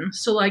position.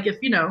 So like if,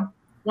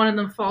 one of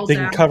them falls they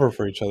down. They can cover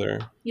for each other.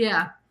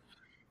 Yeah.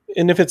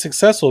 And if it's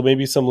successful,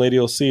 maybe some lady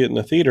will see it in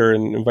the theater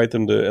and invite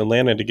them to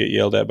Atlanta to get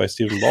yelled at by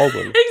Stephen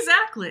Baldwin.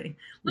 Exactly.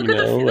 Look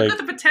at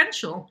the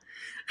potential.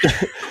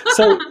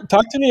 So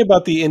talk to me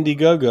about the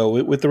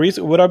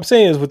Indiegogo. What I'm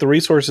saying is with the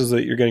resources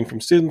that you're getting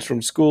from students,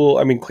 from school,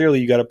 I mean,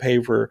 clearly you got to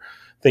pay for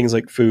things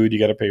like food, you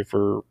got to pay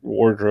for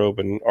wardrobe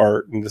and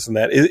art and this and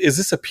that. Is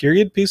this a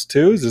period piece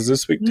too? Does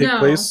this take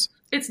place?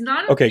 It's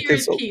not a period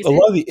piece. A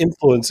lot of the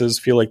influences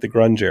feel like the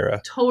grunge era.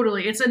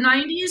 Totally. It's a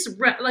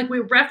 90s, we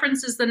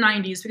references the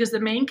 90s because the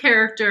main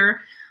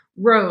character,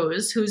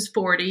 Rose, who's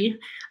 40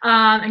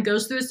 and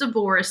goes through his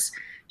divorce,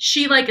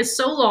 she is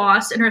so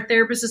lost, and her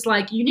therapist is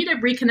like, you need to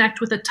reconnect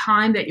with a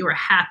time that you were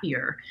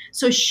happier.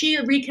 So she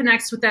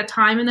reconnects with that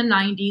time in the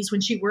 90s when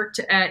she worked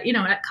at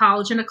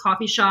college in a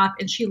coffee shop,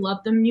 and she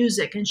loved the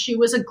music, and she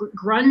was a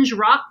grunge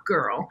rock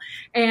girl.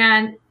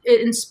 And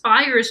it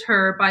inspires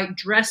her by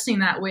dressing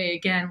that way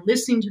again,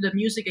 listening to the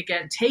music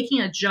again,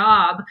 taking a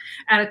job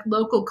at a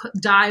local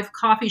dive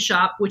coffee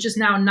shop, which is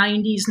now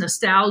 90s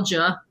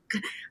nostalgia.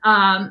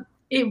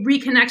 It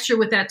reconnects her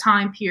with that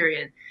time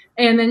period.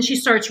 And then she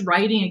starts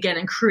writing again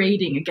and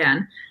creating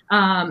again.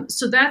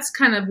 So that's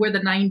kind of where the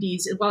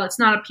 90s, while it's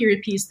not a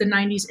period piece, the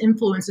 90s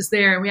influence is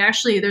there.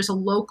 And there's a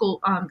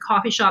local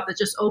coffee shop that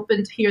just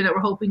opened here that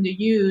we're hoping to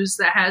use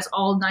that has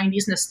all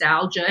 90s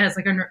nostalgia. It has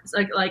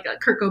like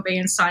Kurt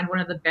Cobain signed one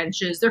of the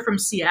benches. They're from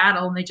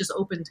Seattle and they just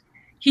opened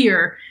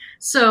here.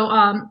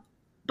 So,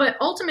 but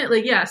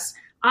ultimately, yes,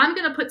 I'm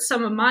going to put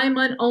some of my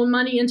own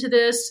money into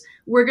this.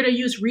 We're going to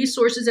use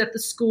resources at the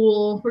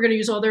school. We're going to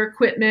use all their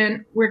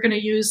equipment. We're going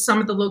to use some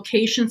of the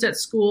locations at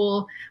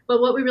school. But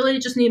what we really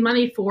just need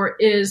money for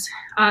is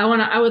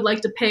I would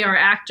like to pay our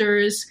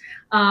actors,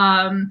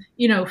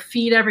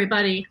 feed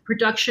everybody,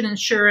 production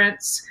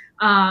insurance,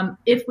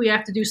 if we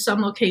have to do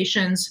some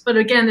locations. But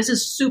again, this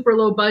is super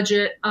low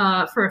budget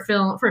for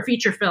a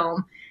feature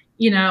film.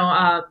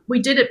 We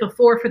did it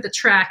before for the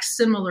tracks.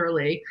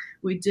 Similarly,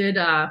 we did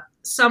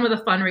some of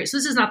the fundraise. So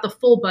this is not the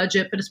full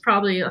budget, but it's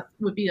probably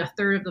would be a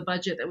third of the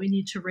budget that we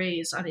need to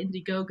raise on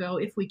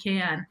Indiegogo if we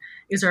can,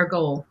 is our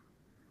goal.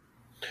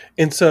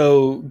 And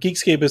so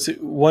Geekscape is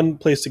one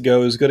place to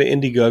go is go to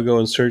Indiegogo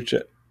and search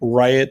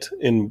Riot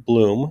in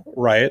Bloom.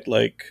 Riot,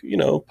 like,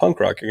 punk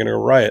rock. You're going to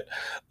go Riot.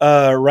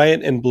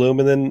 Riot in Bloom.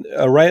 And then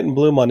Riot in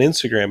Bloom on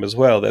Instagram as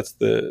well. That's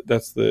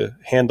the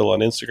handle on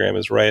Instagram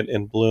is Riot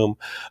in Bloom.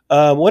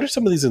 What are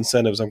some of these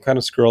incentives? I'm kind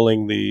of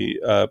scrolling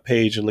the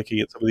page and looking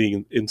at some of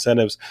the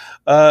incentives.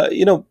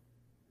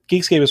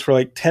 Geekscape is for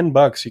like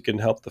 $10. You can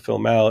help the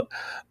film out.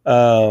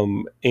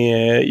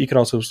 And you can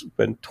also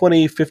spend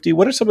 20, 50.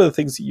 What are some of the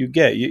things that you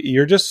get?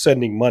 You're just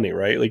sending money,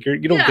 right? Like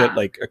you don't get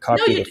like a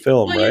copy of the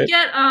film, right?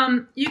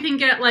 You can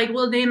get like,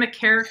 we'll name a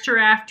character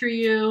after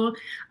you.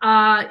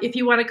 If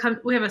you want to come,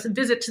 we have a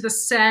visit to the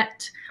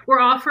set. We're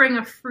offering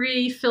a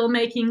free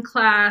filmmaking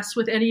class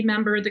with any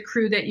member of the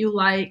crew that you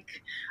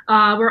like.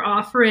 We're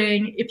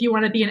offering, if you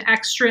want to be an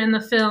extra in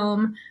the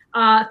film,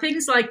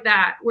 things like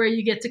that, where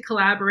you get to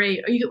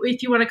collaborate.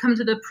 If you want to come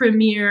to the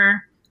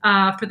premiere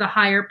for the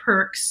higher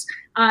perks,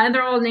 and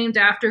they're all named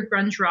after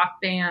grunge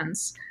rock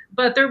bands.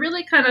 But they're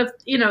really kind of,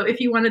 if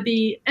you want to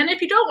be, and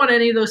if you don't want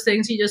any of those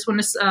things, you just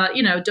want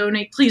to,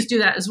 donate, please do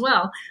that as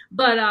well.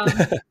 But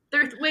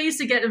there are ways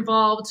to get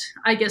involved,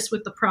 I guess,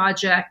 with the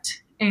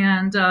project.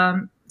 And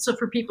so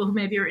for people who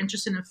maybe are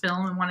interested in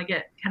film and want to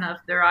get kind of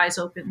their eyes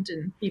opened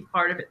and be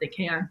part of it, they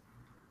can.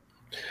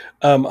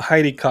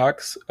 Heidi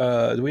Cox,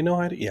 do we know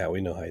Heidi? Yeah,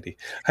 we know Heidi.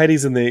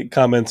 Heidi's in the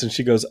comments and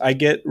she goes, I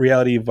get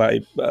reality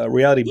bites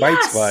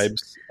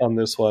vibes on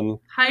this one.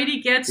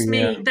 Heidi gets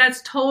me.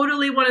 That's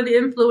totally one of the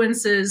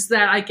influences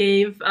that I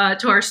gave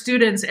to our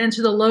students, and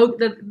to the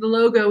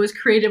logo was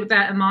created with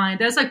that in mind.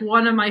 That's like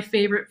one of my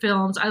favorite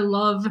films. I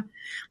love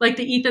like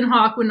the Ethan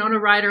Hawke, Winona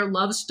Ryder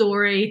love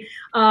story.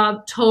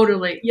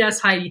 Totally.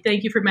 Yes, Heidi,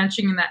 thank you for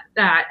mentioning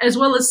that. As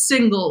well as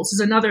Singles is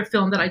another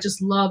film that I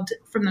just loved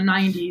from the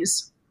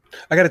 90s.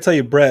 I got to tell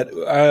you, Brett,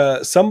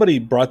 somebody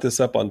brought this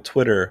up on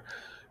Twitter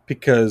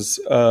because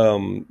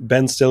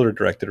Ben Stiller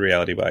directed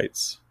Reality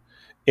Bites,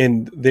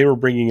 and they were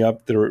bringing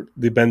up the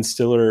Ben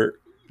Stiller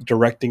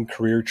directing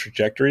career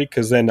trajectory,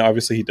 because then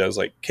obviously he does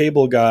like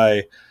Cable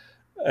Guy,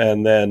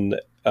 and then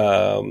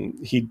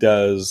he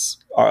does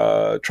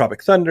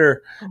Tropic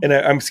Thunder, and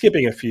I'm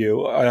skipping a few.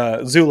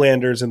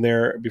 Zoolander's in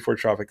there before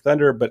Tropic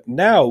Thunder, but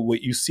now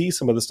what you see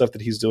some of the stuff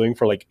that he's doing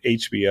for like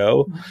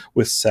HBO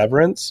with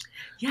Severance,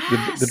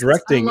 the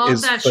directing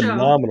is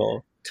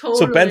phenomenal. Totally.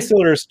 So Ben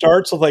Stiller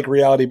starts with like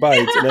Reality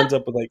Bites and ends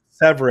up with like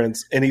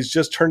Severance, and he's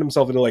just turned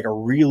himself into like a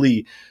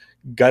really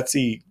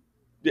gutsy.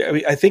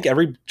 I think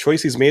every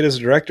choice he's made as a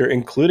director,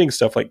 including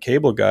stuff like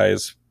Cable Guy,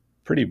 is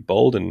pretty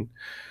bold and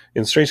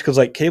strange, because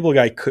like Cable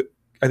Guy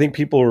I think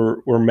people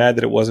were mad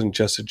that it wasn't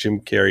just a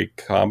Jim Carrey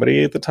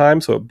comedy at the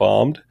time, so it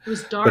bombed. It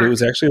was dark. But it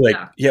was actually like,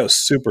 it was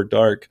super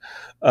dark.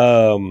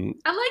 I like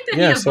that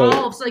he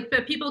evolves, like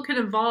that people can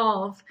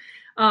evolve.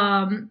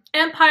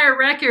 Empire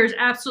Records,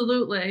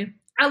 absolutely.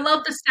 I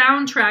love the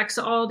soundtracks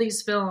to all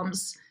these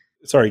films.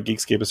 Sorry,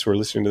 Geekscapists who are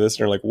listening to this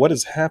and are like, what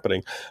is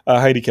happening?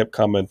 Heidi kept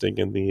commenting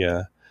in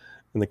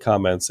the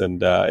comments,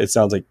 and it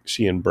sounds like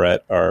she and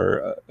Brett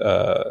are...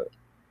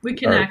 we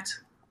connect.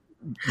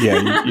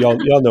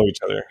 Y'all know each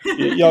other.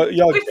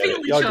 Y'all we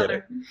feel each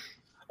other.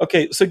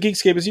 Okay, so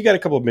Geekscapists, you got a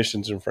couple of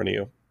missions in front of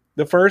you.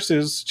 The first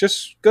is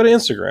just go to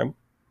Instagram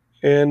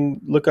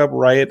and look up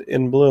Riot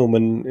in Bloom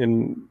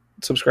and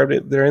subscribe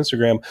to their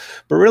Instagram.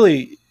 But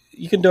really,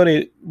 you can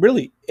donate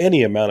really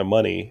any amount of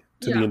money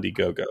to the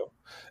Indiegogo.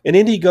 And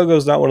Indiegogo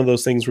is not one of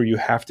those things where you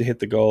have to hit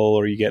the goal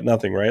or you get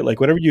nothing, right? Like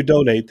whatever you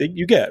donate,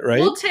 you get, right?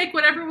 We'll take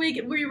whatever we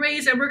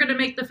raise, and we're going to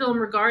make the film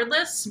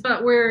regardless.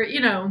 But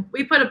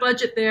we put a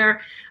budget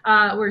there.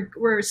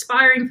 We're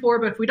aspiring for,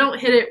 but if we don't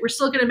hit it, we're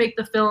still going to make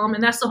the film.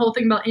 And that's the whole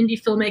thing about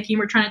indie filmmaking.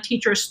 We're trying to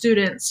teach our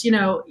students,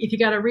 if you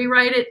got to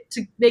rewrite it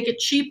to make it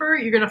cheaper,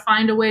 you're going to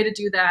find a way to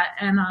do that.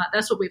 And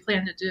that's what we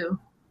plan to do.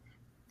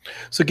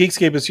 So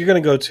Geekscapists, you're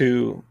going to go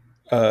to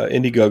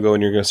Indiegogo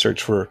and you're going to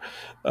search for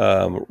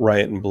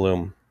Riot in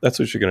Bloom. That's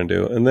what you're going to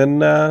do. And then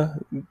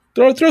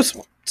throw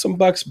some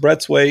bucks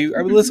Brett's way.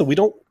 I mean, listen,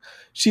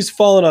 she's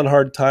fallen on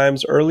hard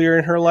times earlier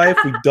in her life.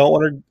 We don't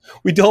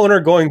want her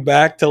going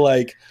back to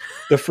like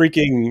the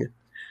freaking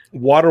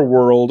water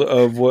world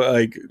of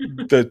like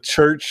the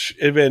church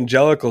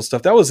evangelical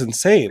stuff. That was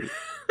insane.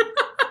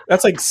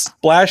 That's like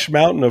Splash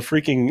Mountain of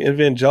freaking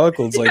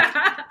evangelicals. Like,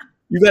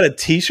 you got a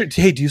t-shirt.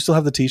 Hey, do you still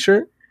have the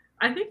t-shirt?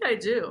 I think I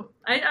do.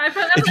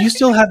 If you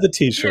still have the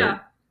t-shirt,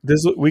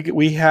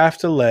 we have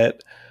to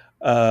let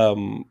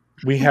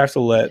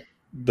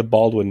the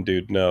Baldwin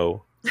dude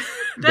know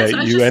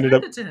that you ended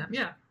up. To him.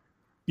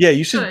 Yeah,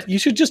 you should. You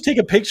should just take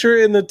a picture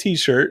in the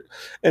t-shirt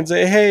and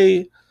say,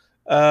 "Hey,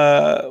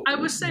 I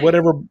was saying,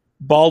 whatever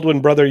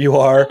Baldwin brother you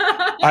are,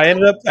 I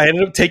ended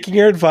up taking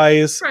your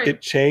advice. Right.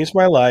 It changed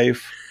my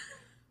life.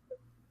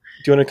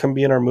 you want to come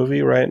be in our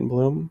movie, Riot and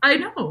Bloom? I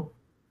know.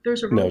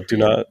 There's a role No, do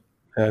not.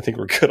 I think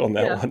we're good on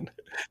that one.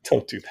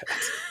 Don't do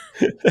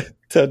that.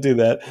 Don't do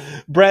that.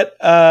 Brett,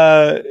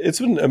 it's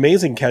been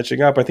amazing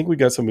catching up. I think we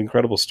got some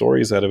incredible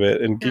stories out of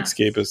it. And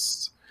Geekscape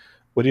is,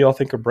 what do y'all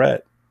think of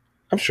Brett?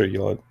 I'm sure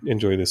you'll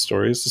enjoy these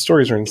stories. The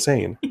stories are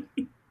insane.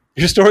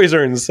 Your stories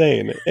are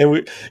insane.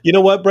 And you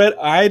know what, Brett?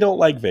 I don't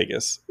like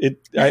Vegas.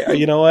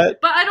 You know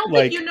what? But I don't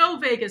think you know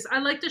Vegas. I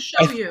like to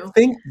show you. I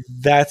think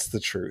that's the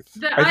truth.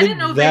 I didn't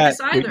know Vegas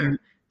either.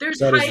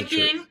 There's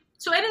hiking.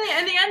 So at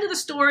the end of the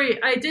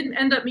story, I didn't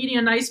end up meeting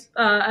a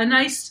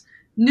nice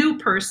new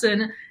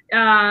person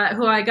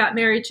who I got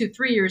married to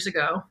 3 years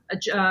ago.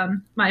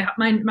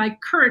 My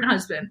current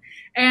husband,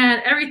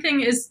 and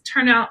everything is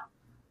turned out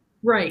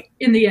right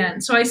in the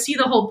end. So I see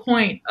the whole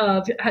point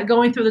of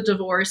going through the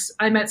divorce.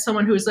 I met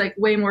someone who is like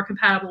way more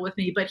compatible with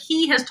me, but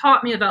he has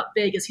taught me about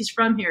Vegas. He's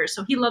from here,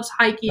 so he loves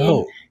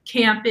hiking,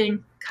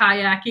 camping,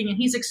 kayaking, and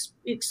he's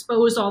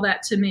exposed all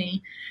that to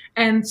me.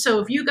 And so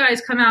if you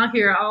guys come out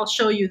here, I'll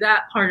show you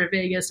that part of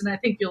Vegas, and I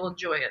think you'll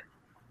enjoy it.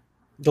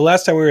 The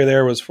last time we were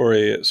there was for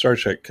a Star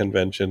Trek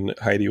convention.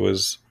 Heidi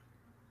was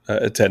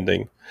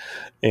attending.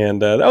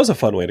 And that was a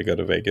fun way to go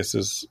to Vegas,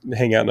 is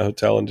hang out in a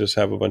hotel and just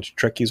have a bunch of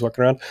Trekkies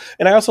walking around.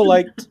 And I also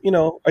liked,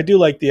 I do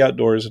like the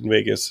outdoors in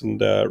Vegas and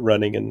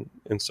running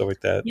and stuff like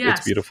that. Yes.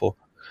 It's beautiful.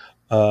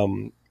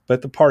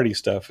 But the party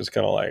stuff is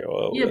kind of like,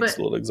 it's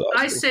a little exhausting.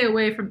 I stay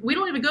away from, we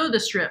don't even go to the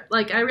Strip.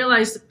 Like, I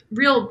realize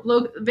real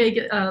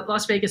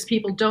Las Vegas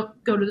people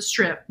don't go to the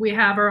Strip. We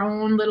have our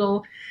own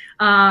little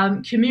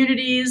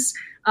communities.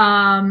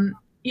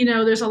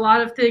 There's a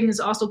lot of things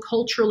also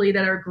culturally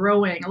that are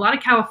growing. A lot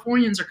of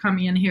Californians are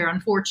coming in here,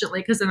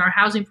 unfortunately, because then our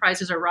housing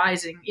prices are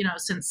rising,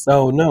 since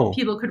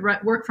people could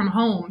work from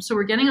home. So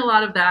we're getting a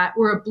lot of that.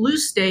 We're a blue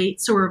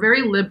state, so we're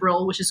very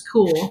liberal, which is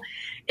cool.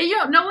 And,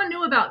 no one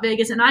knew about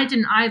Vegas, and I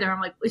didn't either.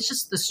 I'm like, it's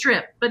just the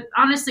Strip. But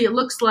honestly, it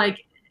looks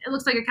like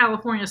a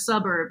California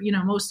suburb,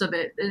 most of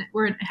it.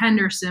 We're in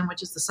Henderson,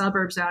 which is the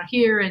suburbs out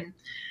here, and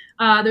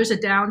there's a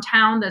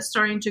downtown that's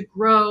starting to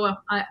grow.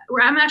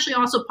 I'm actually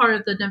also part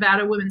of the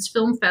Nevada Women's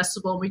Film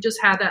Festival. We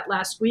just had that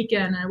last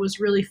weekend, and it was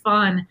really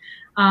fun.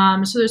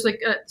 So there's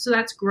so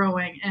that's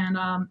growing, and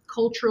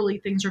culturally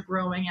things are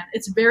growing, and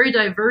it's very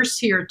diverse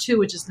here too,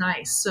 which is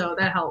nice. So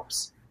that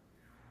helps.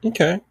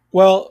 Okay.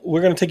 Well,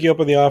 we're going to take you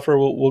up on the offer.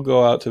 We'll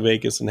go out to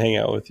Vegas and hang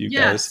out with you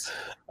guys.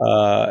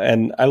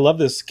 And I love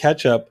this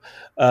catch up.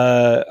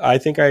 I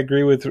think I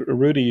agree with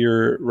Rudy,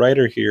 your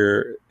writer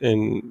here,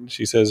 and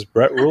she says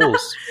Brett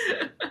rules.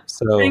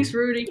 So thanks,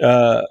 Rudy.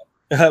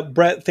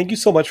 Brett, thank you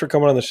so much for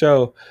coming on the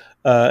show.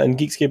 And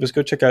Geekscapists,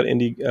 go check out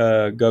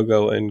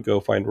Indiegogo and go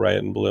find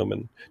Riot and Bloom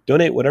and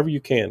donate whatever you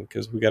can,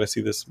 because we got to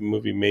see this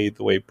movie made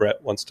the way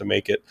Brett wants to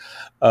make it.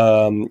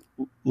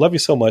 Love you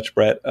so much,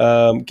 Brett.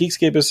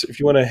 Geekscapists, if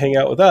you want to hang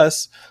out with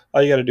us,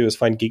 all you got to do is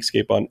find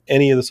Geekscape on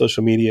any of the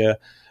social media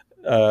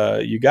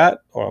you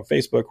got, or on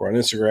Facebook, or on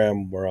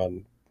Instagram. We're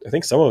on, I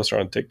think some of us are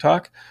on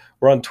TikTok.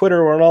 We're on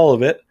Twitter. We're on all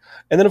of it.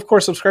 And then, of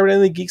course, subscribe to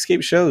any of the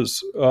Geekscape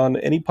shows on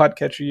any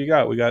podcatcher you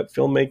got. We got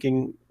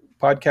filmmaking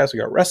podcasts, we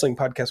got wrestling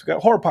podcasts, we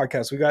got horror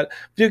podcasts, we got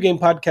video game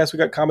podcasts, we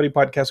got comedy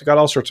podcasts, we got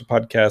all sorts of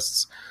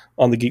podcasts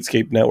on the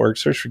Geekscape network.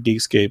 Search for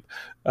Geekscape,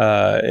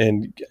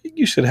 and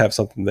you should have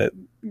something that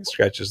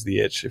scratches the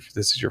itch if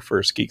this is your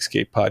first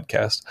Geekscape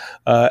podcast.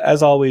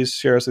 As always,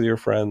 share us with your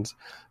friends,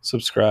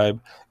 subscribe,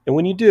 and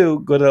when you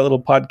do, go to that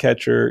little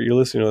podcatcher you're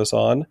listening to us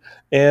on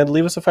and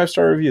leave us a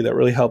 5-star review. That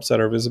really helps out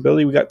our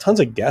visibility. We got tons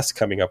of guests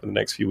coming up in the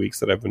next few weeks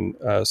that I've been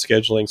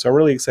scheduling, so I'm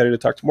really excited to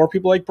talk to more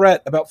people like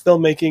Brett about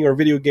filmmaking or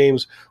video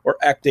games or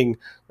acting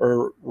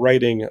or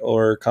writing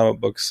or comic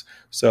books.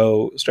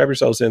 So strap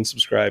yourselves in,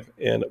 subscribe,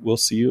 and we'll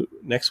see you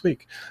next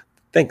week.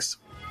 Thanks.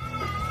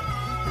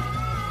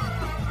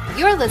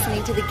 You're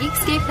listening to the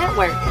Geekscape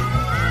Network.